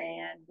together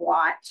and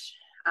watch.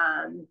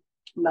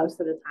 Most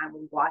of the time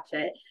we watch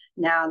it.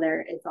 Now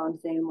it's on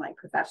Zoom, like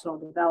professional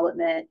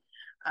development.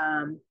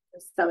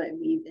 So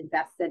we've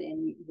invested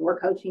in your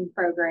coaching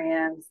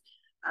programs.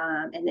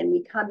 And then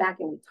we come back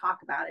and we talk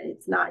about it.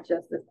 It's not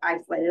just this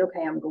isolated,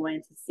 okay, I'm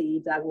going to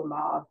see Doug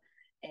Lamov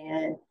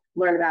and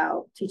learn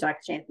about Teach Like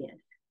a Champion.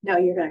 No,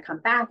 you're going to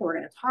come back and we're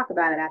going to talk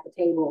about it at the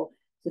table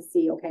to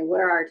see, okay, what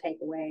are our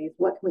takeaways?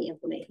 What can we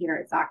implement here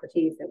at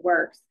Socrates that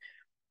works?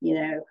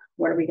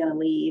 What are we going to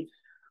leave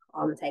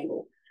on the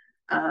table?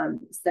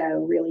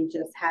 So really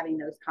just having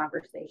those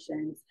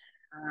conversations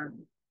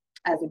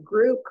as a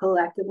group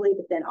collectively,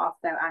 but then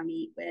also I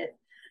meet with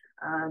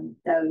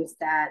those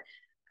that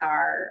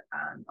are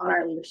on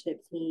our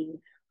leadership team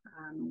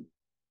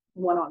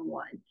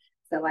one-on-one.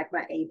 So like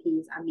my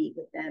APs, I meet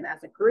with them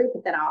as a group,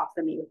 but then I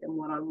also meet with them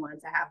one-on-one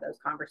to have those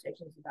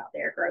conversations about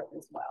their growth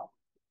as well.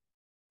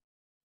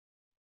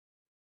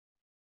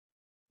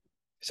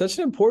 Such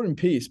an important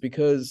piece,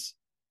 because,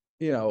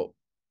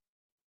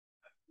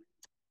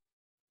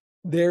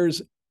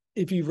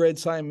 if you've read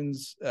Simon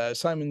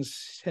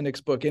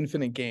Sinek's book,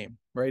 Infinite Game,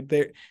 right?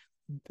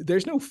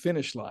 There's no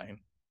finish line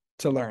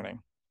to learning.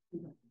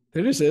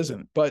 There just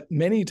isn't. But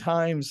many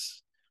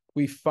times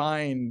we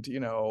find,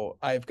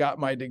 I've got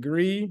my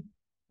degree,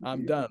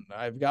 I'm done.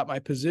 I've got my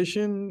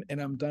position and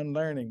I'm done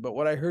learning. But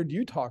what I heard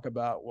you talk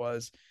about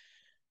was,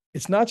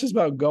 it's not just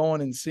about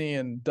going and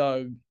seeing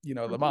Doug,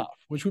 Lamov,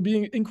 which would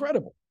be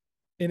incredible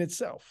in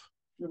itself.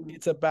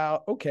 It's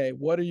about, okay,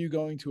 what are you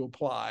going to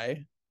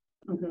apply?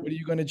 What are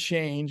you going to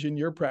change in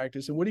your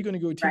practice? And what are you going to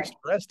go teach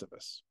the rest of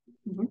us?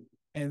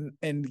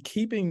 And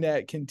keeping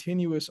that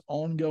continuous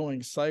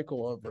ongoing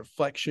cycle of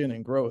reflection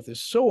and growth is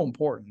so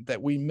important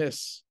that we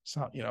miss,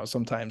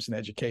 sometimes in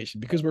education,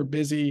 because we're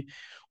busy,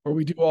 or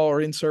we do all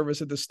our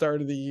in-service at the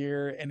start of the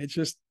year, and it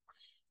just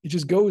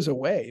goes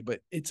away.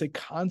 But it's a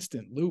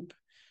constant loop.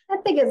 I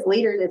think as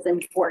leaders, it's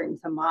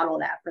important to model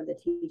that for the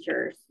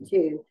teachers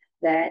too,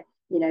 that,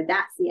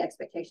 that's the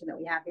expectation that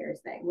we have here,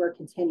 is that we're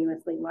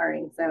continuously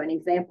learning. So an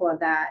example of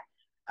that,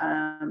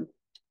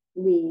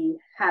 we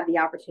have the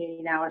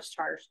opportunity now as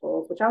charter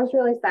schools, which I was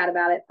really sad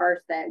about at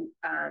first, that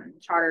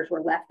charters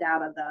were left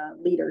out of the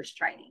leaders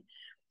training,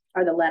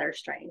 or the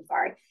letters training,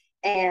 sorry.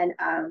 And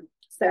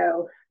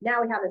so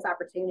now we have this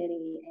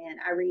opportunity, and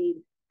I read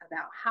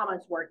about how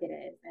much work it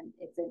is, and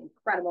it's an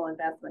incredible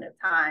investment of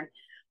time.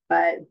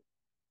 But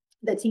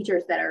the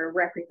teachers that are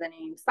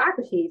representing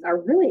Socrates are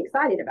really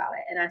excited about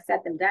it. And I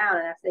sat them down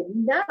and I said,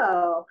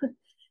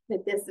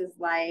 that this is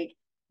like,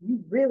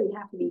 you really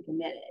have to be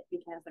committed,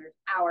 because there's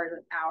hours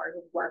and hours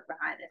of work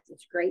behind this.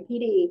 It's great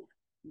PD,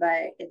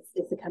 but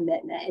it's a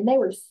commitment. And they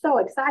were so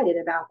excited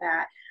about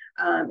that.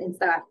 And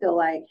so I feel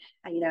like,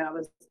 I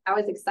was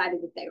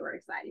excited that they were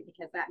excited,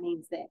 because that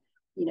means that,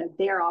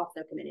 they're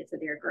also committed to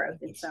their growth.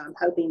 And so I'm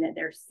hoping that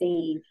they're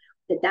seeing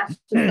that that's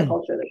just the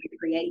culture that we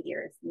create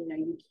here. Is,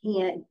 you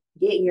can't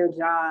get your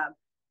job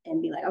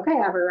and be like, okay,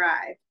 I've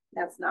arrived.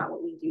 That's not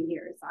what we do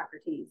here at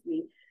Socrates.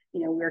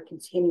 We're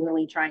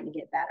continually trying to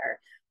get better.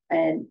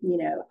 And,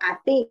 I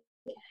think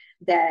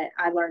that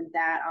I learned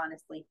that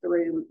honestly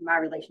through my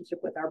relationship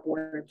with our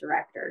board of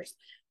directors,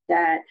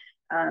 that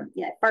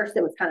at first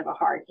it was kind of a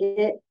hard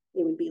hit.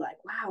 It would be like,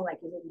 wow, like,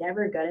 is it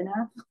never good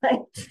enough?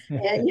 And,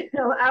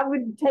 I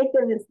would take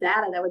them this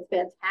data that was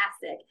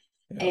fantastic.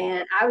 Yeah.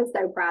 And I was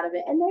so proud of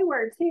it. And they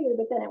were too.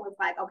 But then it was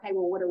like, okay,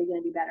 well, what are we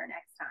going to do better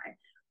next time?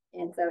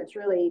 And so it's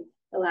really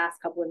the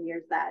last couple of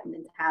years that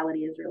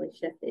mentality has really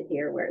shifted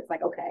here where it's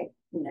like, okay,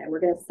 we're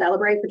going to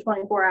celebrate for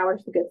 24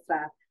 hours, the good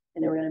stuff,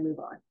 and then we're going to move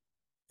on.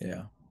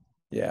 Yeah.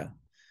 Yeah.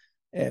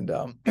 And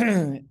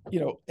and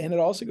it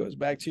also goes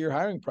back to your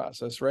hiring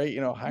process, right?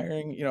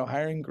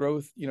 Hiring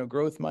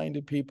growth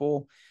minded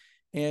people.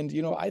 And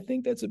I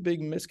think that's a big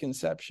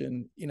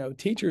misconception.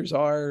 Teachers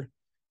are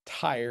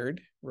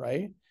tired,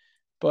 right?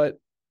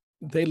 But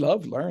they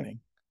love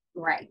learning.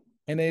 Right.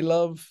 And they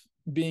love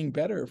being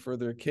better for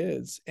their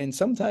kids. And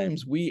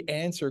sometimes we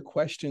answer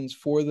questions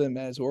for them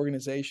as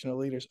organizational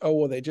leaders. Oh,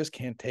 well, they just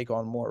can't take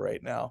on more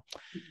right now.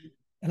 Mm-hmm.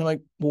 And I'm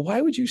like, well,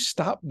 why would you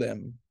stop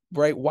them?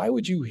 Right? Why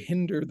would you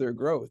hinder their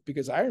growth?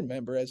 Because I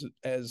remember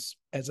as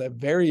a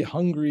very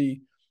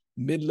hungry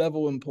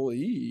mid-level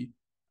employee,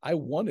 I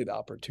wanted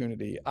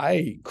opportunity.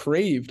 I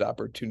craved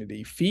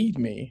opportunity. Feed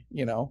me,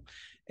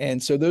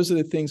 And so those are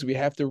the things we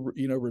have to,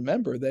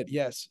 remember that,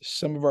 yes,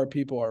 some of our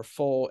people are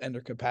full and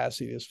their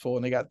capacity is full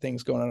and they got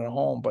things going on at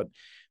home, but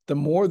the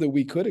more that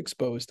we could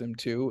expose them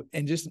to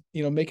and just,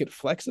 make it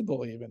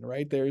flexible even,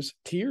 right? There's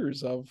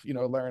tiers of,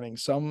 learning.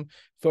 Some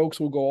folks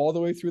will go all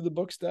the way through the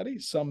book study.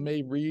 Some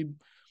may read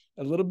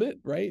a little bit,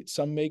 right?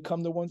 Some may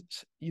come to one,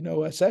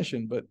 a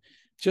session, but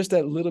just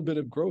that little bit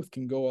of growth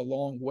can go a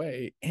long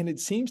way. And it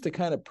seems to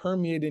kind of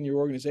permeate in your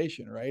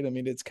organization, right? I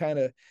mean, it's kind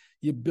of,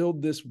 you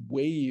build this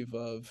wave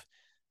of,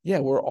 yeah,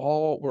 we're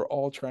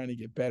all trying to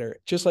get better.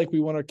 Just like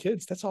we want our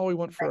kids. That's all we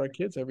want for our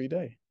kids every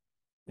day.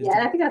 Yeah,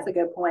 and I think that's a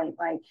good point.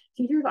 Like,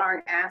 teachers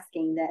aren't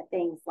asking that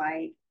things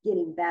like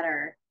getting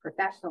better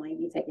professionally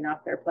be taken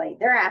off their plate.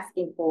 They're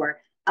asking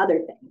for other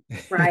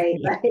things, right?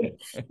 Like,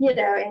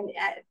 and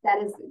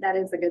that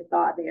is a good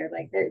thought there.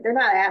 Like, they're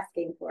not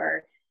asking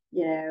for,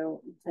 to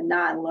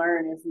not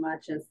learn as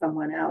much as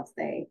someone else.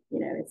 They,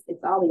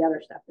 it's all the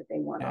other stuff that they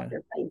want off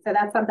their plate. So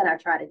that's something I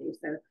try to do.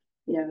 So,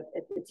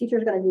 if the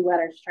teacher's going to do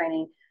letters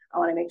training, I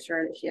want to make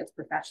sure that she has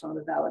professional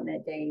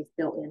development days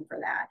built in for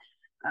that.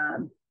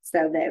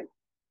 So that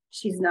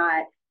she's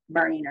not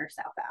burning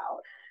herself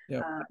out,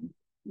 yep.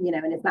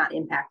 And it's not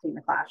impacting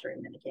the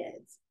classroom and the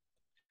kids.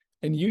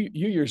 And you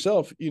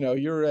yourself,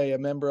 you're a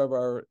member of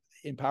our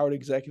Empowered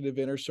Executive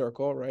Inner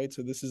Circle, right?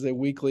 So this is a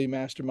weekly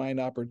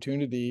mastermind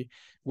opportunity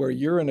where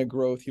you're in a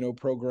growth,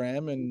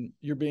 program and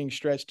you're being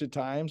stretched at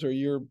times, or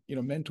you're,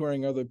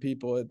 mentoring other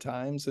people at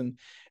times.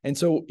 And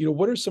so,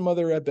 what are some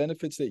other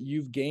benefits that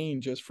you've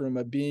gained just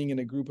from being in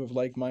a group of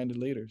like-minded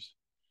leaders?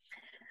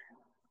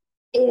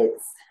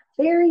 It's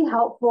very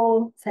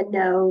helpful to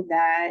know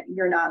that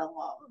you're not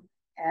alone.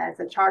 As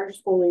a charter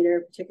school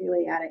leader,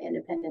 particularly at an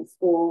independent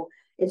school,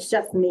 it's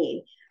just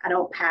me. I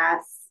don't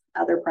pass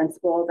other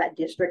principals at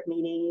district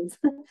meetings.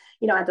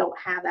 I don't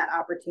have that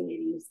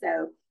opportunity.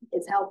 So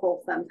it's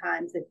helpful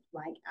sometimes if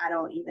I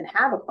don't even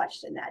have a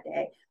question that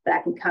day, but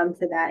I can come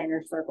to that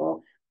inner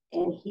circle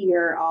and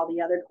hear all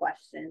the other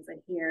questions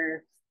and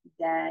hear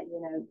that,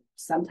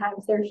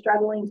 sometimes they're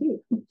struggling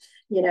too,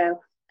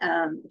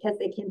 because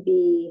it can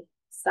be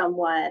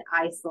somewhat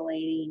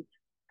isolating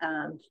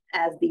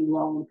as the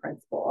lone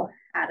principal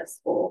at a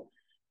school.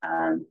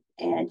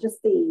 And just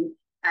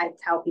I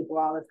tell people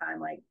all the time,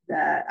 like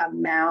the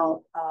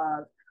amount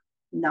of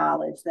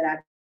knowledge that I've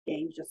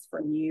gained just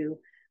from you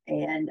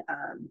and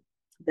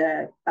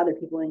the other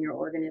people in your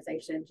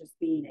organization, just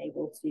being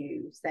able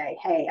to say,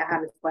 hey, I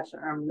have this question,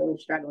 or I'm really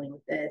struggling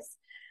with this.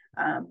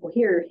 Well,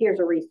 here's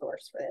a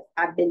resource for this.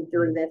 I've been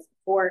through this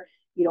before.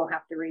 You don't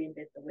have to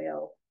reinvent the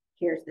wheel.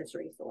 Here's this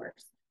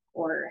resource.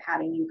 Or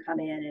having you come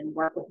in and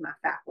work with my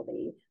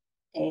faculty,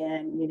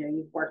 and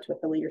you've worked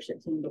with the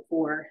leadership team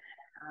before.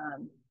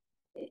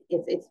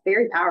 It's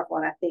very powerful,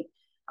 and I think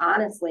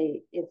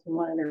honestly it's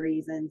one of the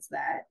reasons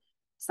that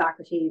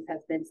Socrates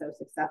has been so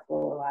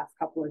successful the last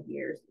couple of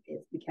years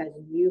is because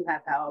you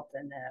have helped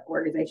and the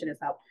organization has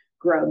helped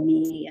grow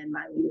me and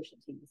my leadership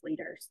team's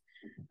leaders,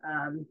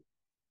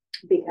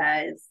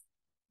 because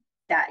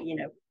that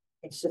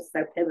it's just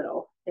so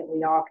pivotal that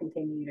we all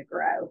continue to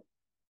grow.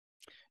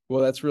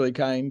 Well, that's really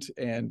kind.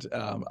 And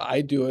I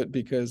do it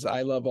because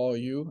I love all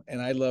you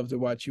and I love to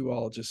watch you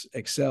all just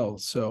excel.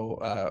 So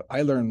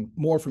I learn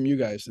more from you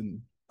guys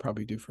than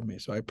probably do from me.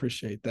 So I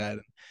appreciate that.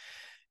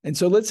 And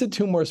so let's hit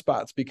two more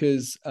spots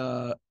because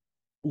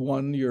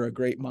one, you're a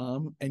great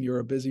mom and you're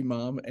a busy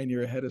mom and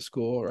you're ahead of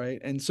school, right?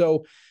 And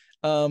so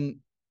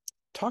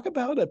talk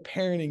about a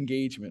parent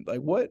engagement.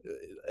 Like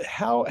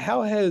how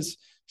has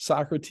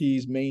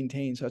Socrates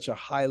maintain such a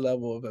high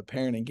level of a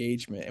parent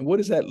engagement? And what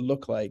does that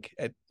look like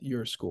at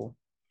your school?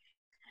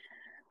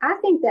 I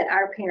think that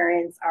our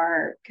parents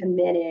are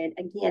committed.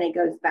 Again, it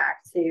goes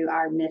back to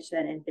our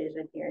mission and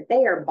vision here.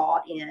 They are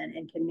bought in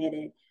and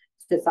committed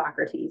to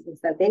Socrates. And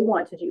so they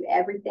want to do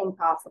everything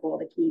possible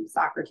to keep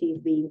Socrates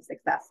being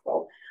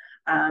successful.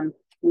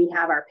 We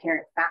have our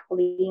parent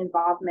faculty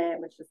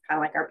involvement, which is kind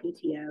of like our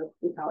PTO.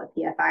 We call it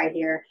PFI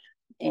here.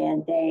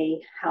 And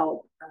they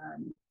help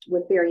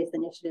with various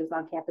initiatives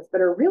on campus,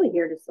 but are really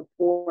here to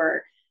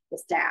support the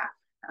staff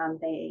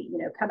They,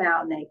 come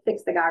out and they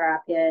fix the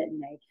Gaga pit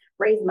and they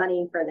raise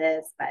money for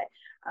this, but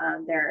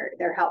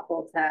they're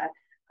helpful to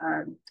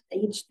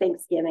each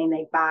Thanksgiving.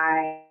 They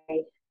buy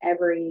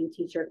every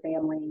teacher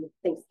family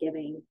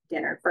Thanksgiving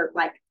dinner for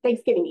like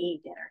Thanksgiving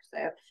Eve dinner. So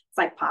it's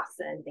like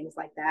pasta and things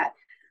like that.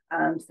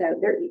 So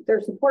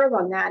they're supportive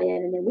on that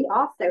end. And then we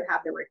also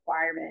have the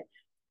requirement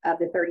of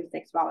the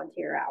 36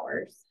 volunteer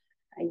hours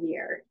a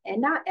year.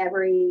 And not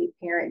every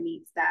parent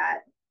meets that.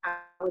 I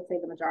would say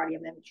the majority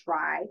of them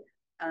try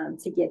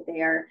to get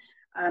there.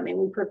 And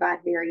we provide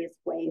various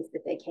ways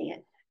that they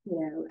can.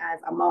 As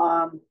a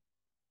mom,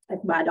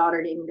 if my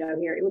daughter didn't go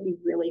here, it would be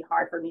really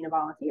hard for me to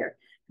volunteer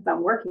because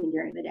I'm working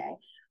during the day.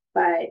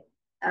 But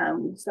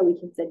so we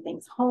can send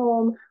things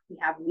home. We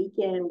have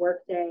weekend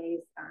work days,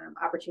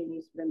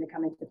 opportunities for them to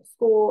come into the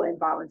school and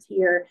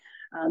volunteer.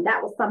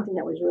 That was something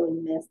that was really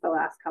missed the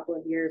last couple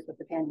of years with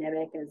the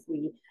pandemic, as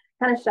we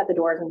kind of shut the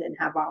doors and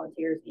didn't have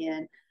volunteers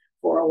in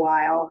for a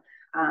while.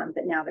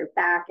 But now they're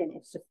back, and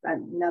it's just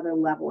another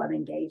level of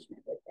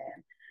engagement with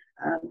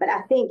them. But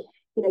I think,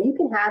 you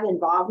can have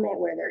involvement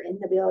where they're in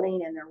the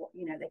building and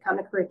they come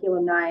to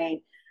curriculum night,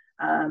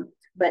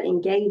 but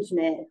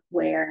engagement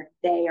where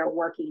they are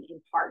working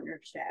in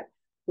partnership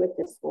with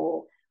the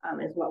school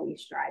is what we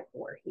strive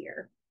for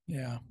here.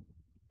 Yeah.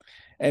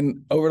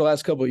 And over the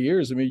last couple of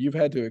years, I mean, you've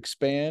had to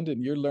expand,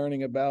 and you're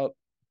learning about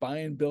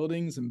buying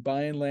buildings and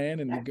buying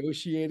land and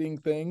negotiating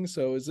things.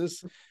 So is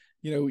this,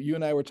 you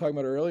and I were talking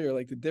about earlier,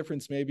 like the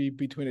difference maybe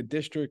between a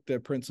district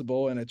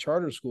principal and a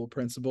charter school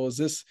principal. Is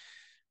this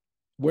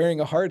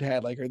wearing a hard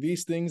hat? Like, are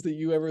these things that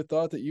you ever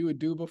thought that you would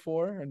do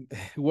before? And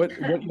what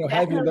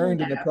have you learned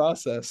in the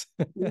process?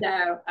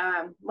 No,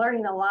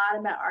 learning a lot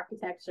about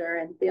architecture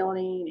and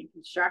building and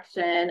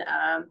construction.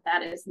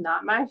 That is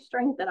not my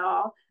strength at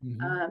all.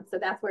 Mm-hmm. So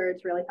that's where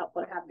it's really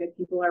helpful to have good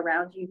people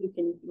around you who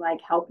can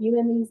help you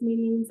in these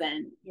meetings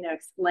and,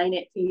 explain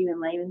it to you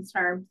in layman's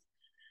terms.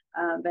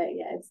 But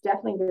yeah, it's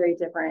definitely very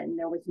different. And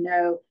there was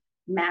no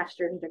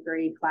master's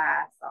degree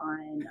class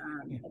on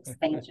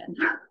expansion.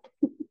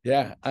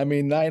 Yeah. I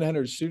mean,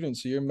 900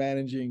 students. So you're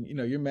managing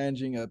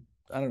a,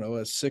 I don't know,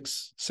 a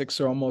six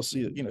or almost,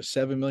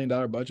 $7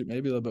 million budget,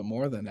 maybe a little bit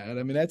more than that.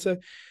 I mean, that's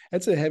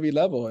a heavy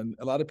level. And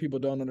a lot of people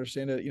don't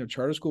understand that,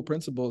 charter school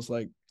principals,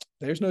 like,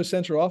 there's no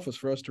central office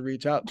for us to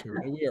reach out to.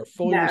 Right? We are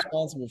fully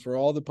responsible for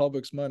all the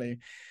public's money.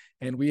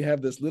 And we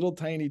have this little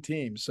tiny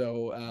team.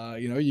 So,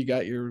 you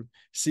got your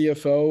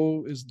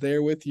CFO is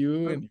there with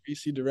you and your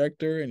VC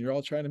director, and you're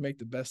all trying to make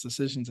the best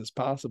decisions as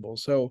possible.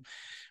 So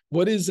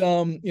what is,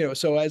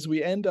 so as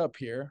we end up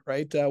here,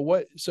 right,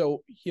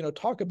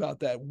 talk about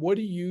that. What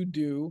do you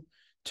do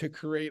to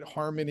create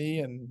harmony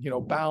and,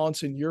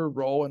 balance in your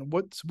role? And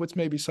what's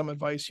maybe some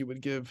advice you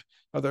would give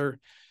other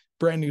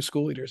brand new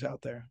school leaders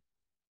out there?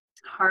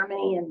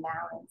 Harmony and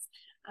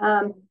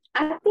balance.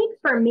 I think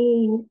for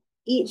me,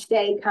 each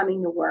day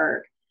coming to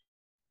work,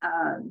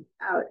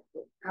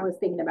 I was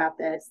thinking about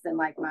this in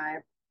my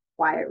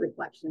quiet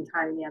reflection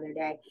time the other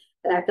day,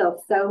 that I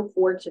feel so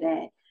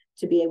fortunate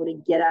to be able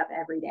to get up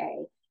every day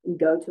and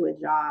go to a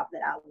job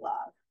that I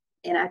love.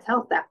 And I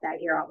tell staff that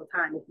here all the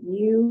time. If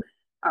you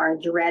are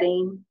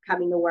dreading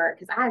coming to work,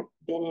 because I've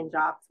been in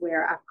jobs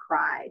where I've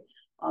cried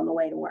on the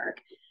way to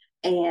work,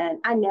 and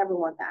I never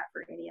want that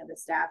for any of the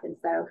staff. And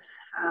so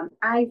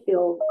I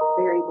feel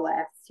very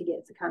blessed to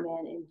get to come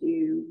in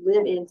and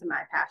live into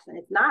my passion.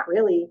 It's not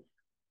really,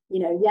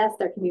 yes,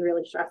 there can be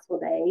really stressful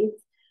days,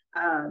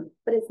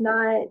 but it's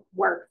not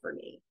work for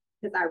me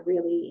because I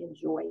really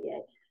enjoy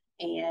it.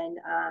 And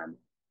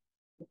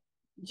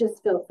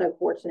just feel so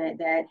fortunate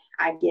that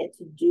I get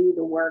to do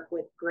the work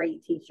with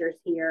great teachers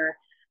here,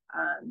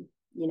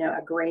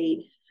 a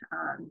great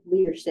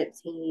leadership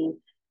team,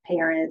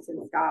 parents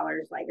and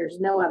scholars. Like, there's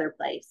no other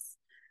place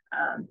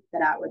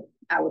that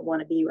I would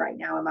want to be right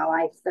now in my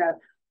life. So,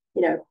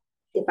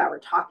 if I were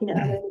talking to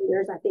other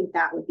leaders, I think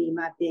that would be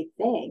my big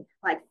thing.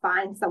 Like,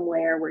 find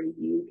somewhere where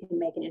you can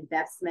make an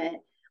investment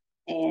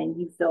and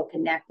you feel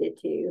connected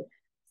to,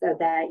 so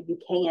that you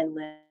can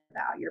live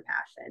out your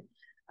passion.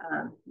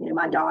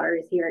 My daughter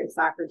is here at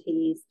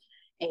Socrates,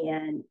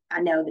 and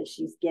I know that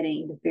she's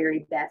getting the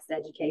very best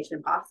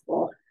education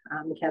possible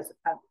because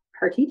of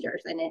her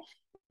teachers. And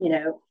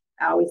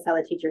I always tell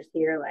the teachers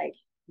here,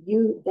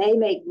 they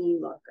make me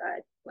look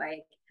good.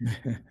 Like,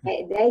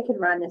 they could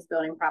run this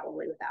building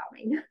probably without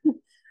me.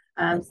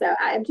 So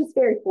I'm just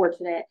very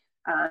fortunate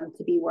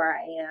to be where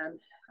I am.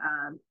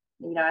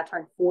 I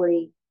turned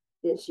 40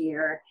 this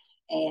year,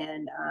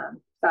 and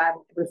so I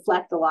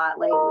reflect a lot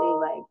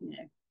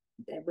lately,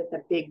 with a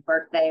big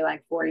birthday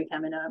like 40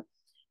 coming up.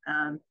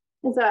 And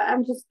so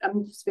I'm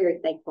just very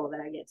thankful that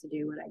I get to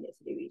do what I get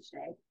to do each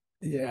day.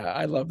 Yeah,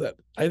 I love that.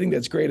 I think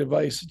that's great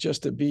advice,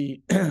 just to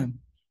be,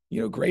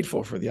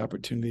 grateful for the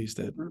opportunities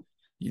that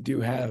you do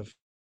have.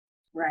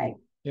 Right.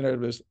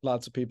 There's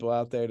lots of people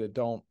out there that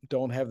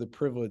don't have the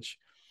privilege,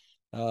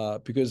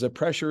 because the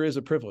pressure is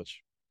a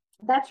privilege.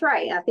 That's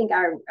right. I think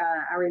I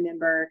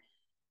remember,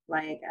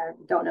 I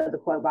don't know the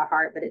quote by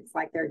heart, but it's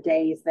like there are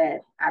days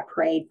that I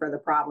prayed for the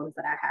problems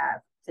that I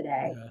have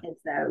today. Yeah. And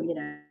so,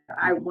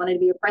 I wanted to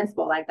be a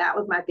principal. Like that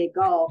was my big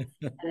goal.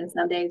 And then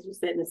some days you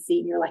sit in the seat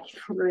and you're like,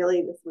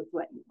 really, this was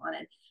what you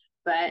wanted.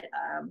 But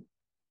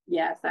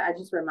yeah, so I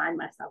just remind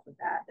myself of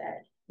that,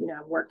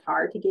 I've worked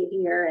hard to get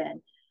here,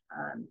 and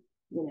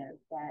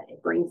that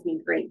it brings me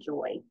great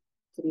joy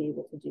to be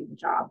able to do the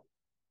job.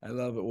 I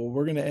love it. Well,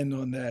 we're going to end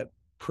on that.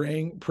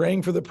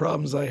 Praying for the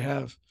problems I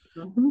have.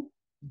 Mm-hmm.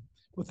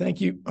 Well, thank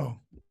you. Oh,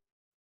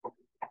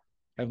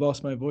 I've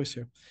lost my voice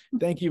here.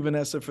 Thank you,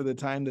 Vanessa, for the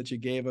time that you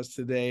gave us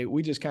today.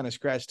 We just kind of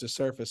scratched the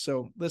surface.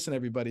 So listen,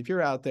 everybody, if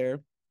you're out there,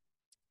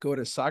 go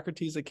to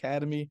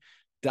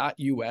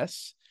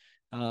SocratesAcademy.us,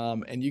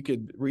 and you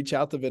could reach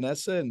out to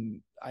Vanessa. And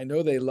I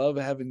know they love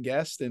having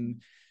guests,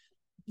 and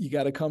you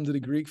got to come to the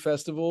Greek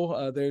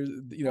festival. There's,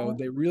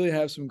 they really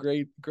have some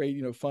great,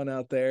 fun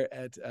out there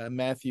at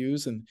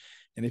Matthews. And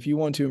if you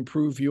want to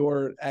improve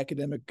your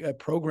academic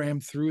program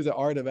through the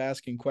art of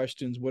asking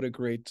questions, what a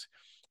great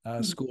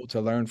school to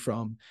learn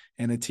from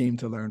and a team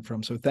to learn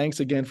from. So thanks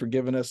again for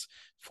giving us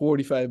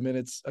 45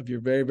 minutes of your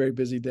very, very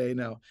busy day.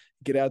 Now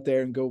get out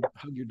there and go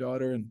hug your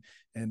daughter and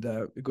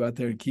go out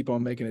there and keep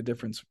on making a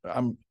difference.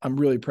 I'm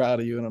really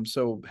proud of you, and I'm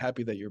so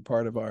happy that you're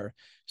part of our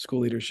school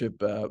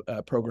leadership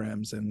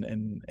programs,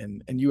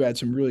 and you add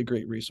some really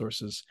great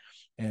resources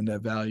and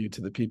value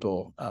to the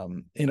people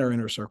in our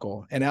inner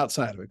circle and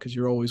outside of it, because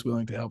you're always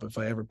willing to help if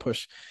I ever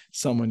push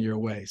someone your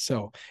way.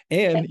 So,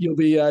 and you'll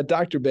be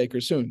Dr.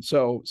 Baker soon.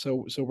 So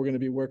we're going to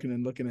be working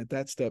and looking at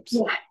that steps.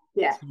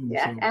 Yeah. Soon.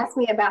 So, ask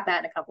me about that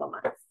in a couple of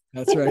months.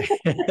 That's right.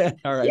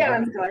 All right.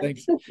 Yeah,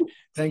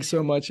 Thanks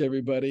so much,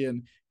 everybody.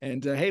 And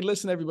hey,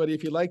 listen, everybody,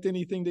 if you liked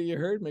anything that you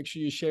heard, make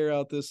sure you share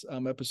out this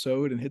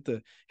episode and hit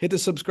the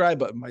subscribe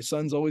button. My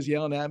son's always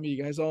yelling at me.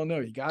 You guys all know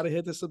you got to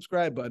hit the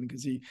subscribe button,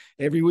 because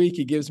every week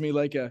he gives me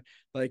like a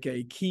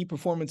key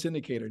performance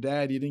indicator.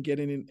 Dad, you didn't get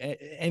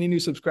any new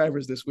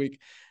subscribers this week.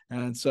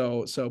 And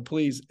so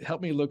please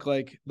help me look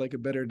like a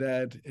better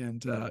dad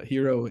and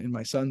hero in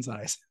my son's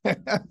eyes.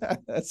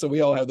 So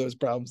we all have those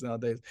problems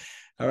nowadays.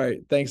 All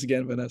right. Thanks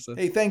again, Vanessa.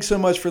 Hey, thanks so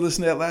much for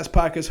listening to that last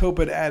podcast. Hope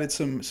it added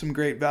some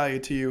great value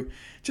to you.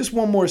 Just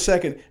one more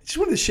second. I just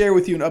wanted to share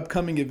with you an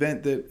upcoming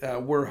event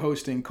that we're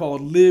hosting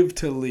called Live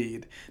to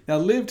Lead. Now,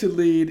 Live to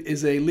Lead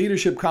is a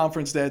leadership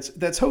conference that's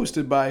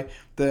hosted by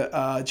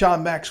the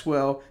John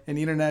Maxwell and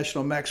the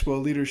International Maxwell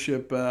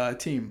Leadership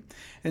Team.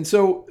 And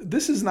so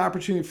this is an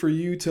opportunity for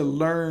you to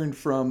learn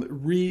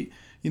from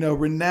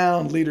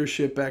renowned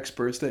leadership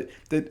experts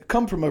that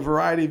come from a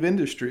variety of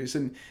industries,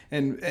 and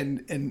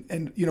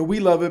we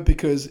love it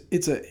because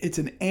it's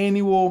an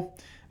annual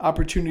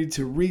opportunity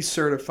to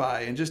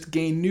recertify and just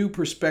gain new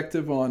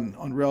perspective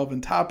on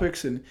relevant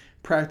topics and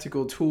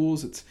practical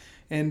tools.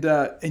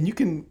 And you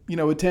can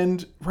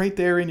attend right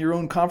there in your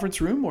own conference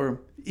room,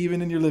 or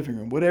even in your living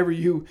room, whatever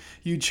you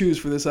choose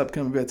for this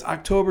upcoming event. It's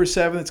October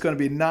 7th. It's going to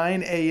be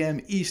 9 a.m.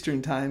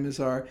 Eastern time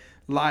is our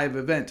live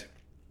event.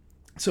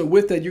 So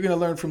with that, you're going to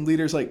learn from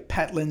leaders like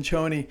Pat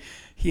Lencioni.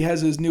 He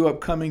has his new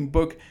upcoming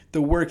book,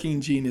 The Working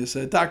Genius.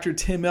 Dr.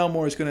 Tim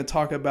Elmore is going to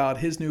talk about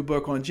his new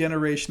book on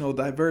generational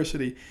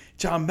diversity.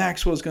 John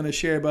Maxwell is going to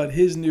share about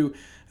his new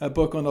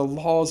book on the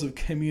laws of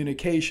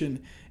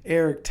communication.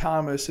 Eric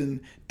Thomas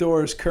and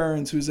Doris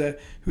Kearns, who's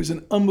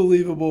an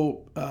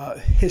unbelievable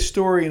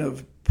historian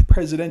of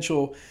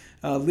presidential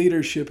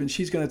leadership, and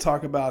she's going to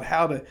talk about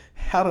how to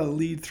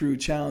lead through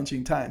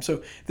challenging times.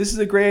 So this is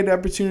a great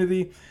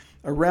opportunity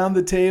around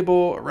the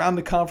table, around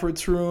the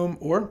conference room,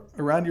 or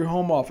around your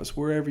home office,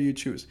 wherever you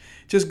choose.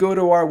 Just go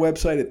to our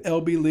website at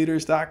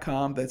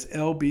lbleaders.com. That's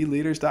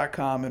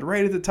lbleaders.com. And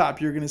right at the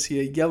top, you're going to see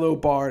a yellow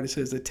bar that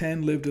says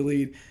Attend Live to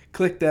Lead.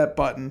 Click that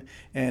button.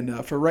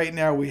 And for right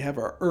now, we have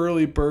our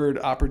early bird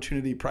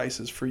opportunity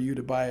prices for you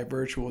to buy a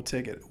virtual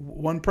ticket.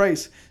 One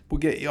price will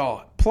get you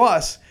all.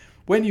 Plus,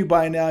 when you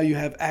buy now, you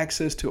have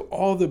access to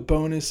all the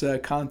bonus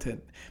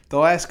content. The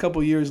last couple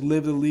of years,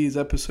 Live the Leads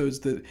episodes,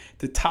 the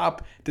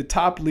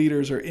top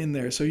leaders are in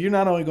there. So you're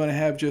not only going to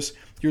have just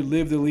your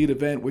Live the Lead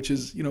event, which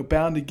is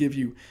bound to give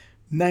you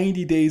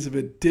 90 days of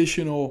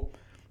additional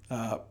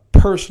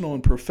personal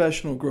and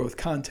professional growth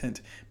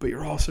content, but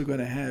you're also going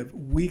to have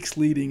weeks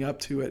leading up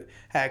to it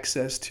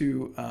access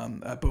to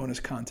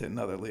bonus content and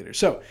other leaders.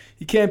 So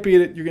you can't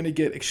beat it. You're going to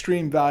get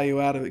extreme value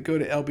out of it. Go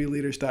to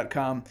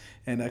lbleaders.com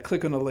and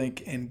click on the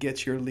link and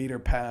get your leader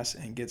pass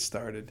and get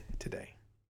started today.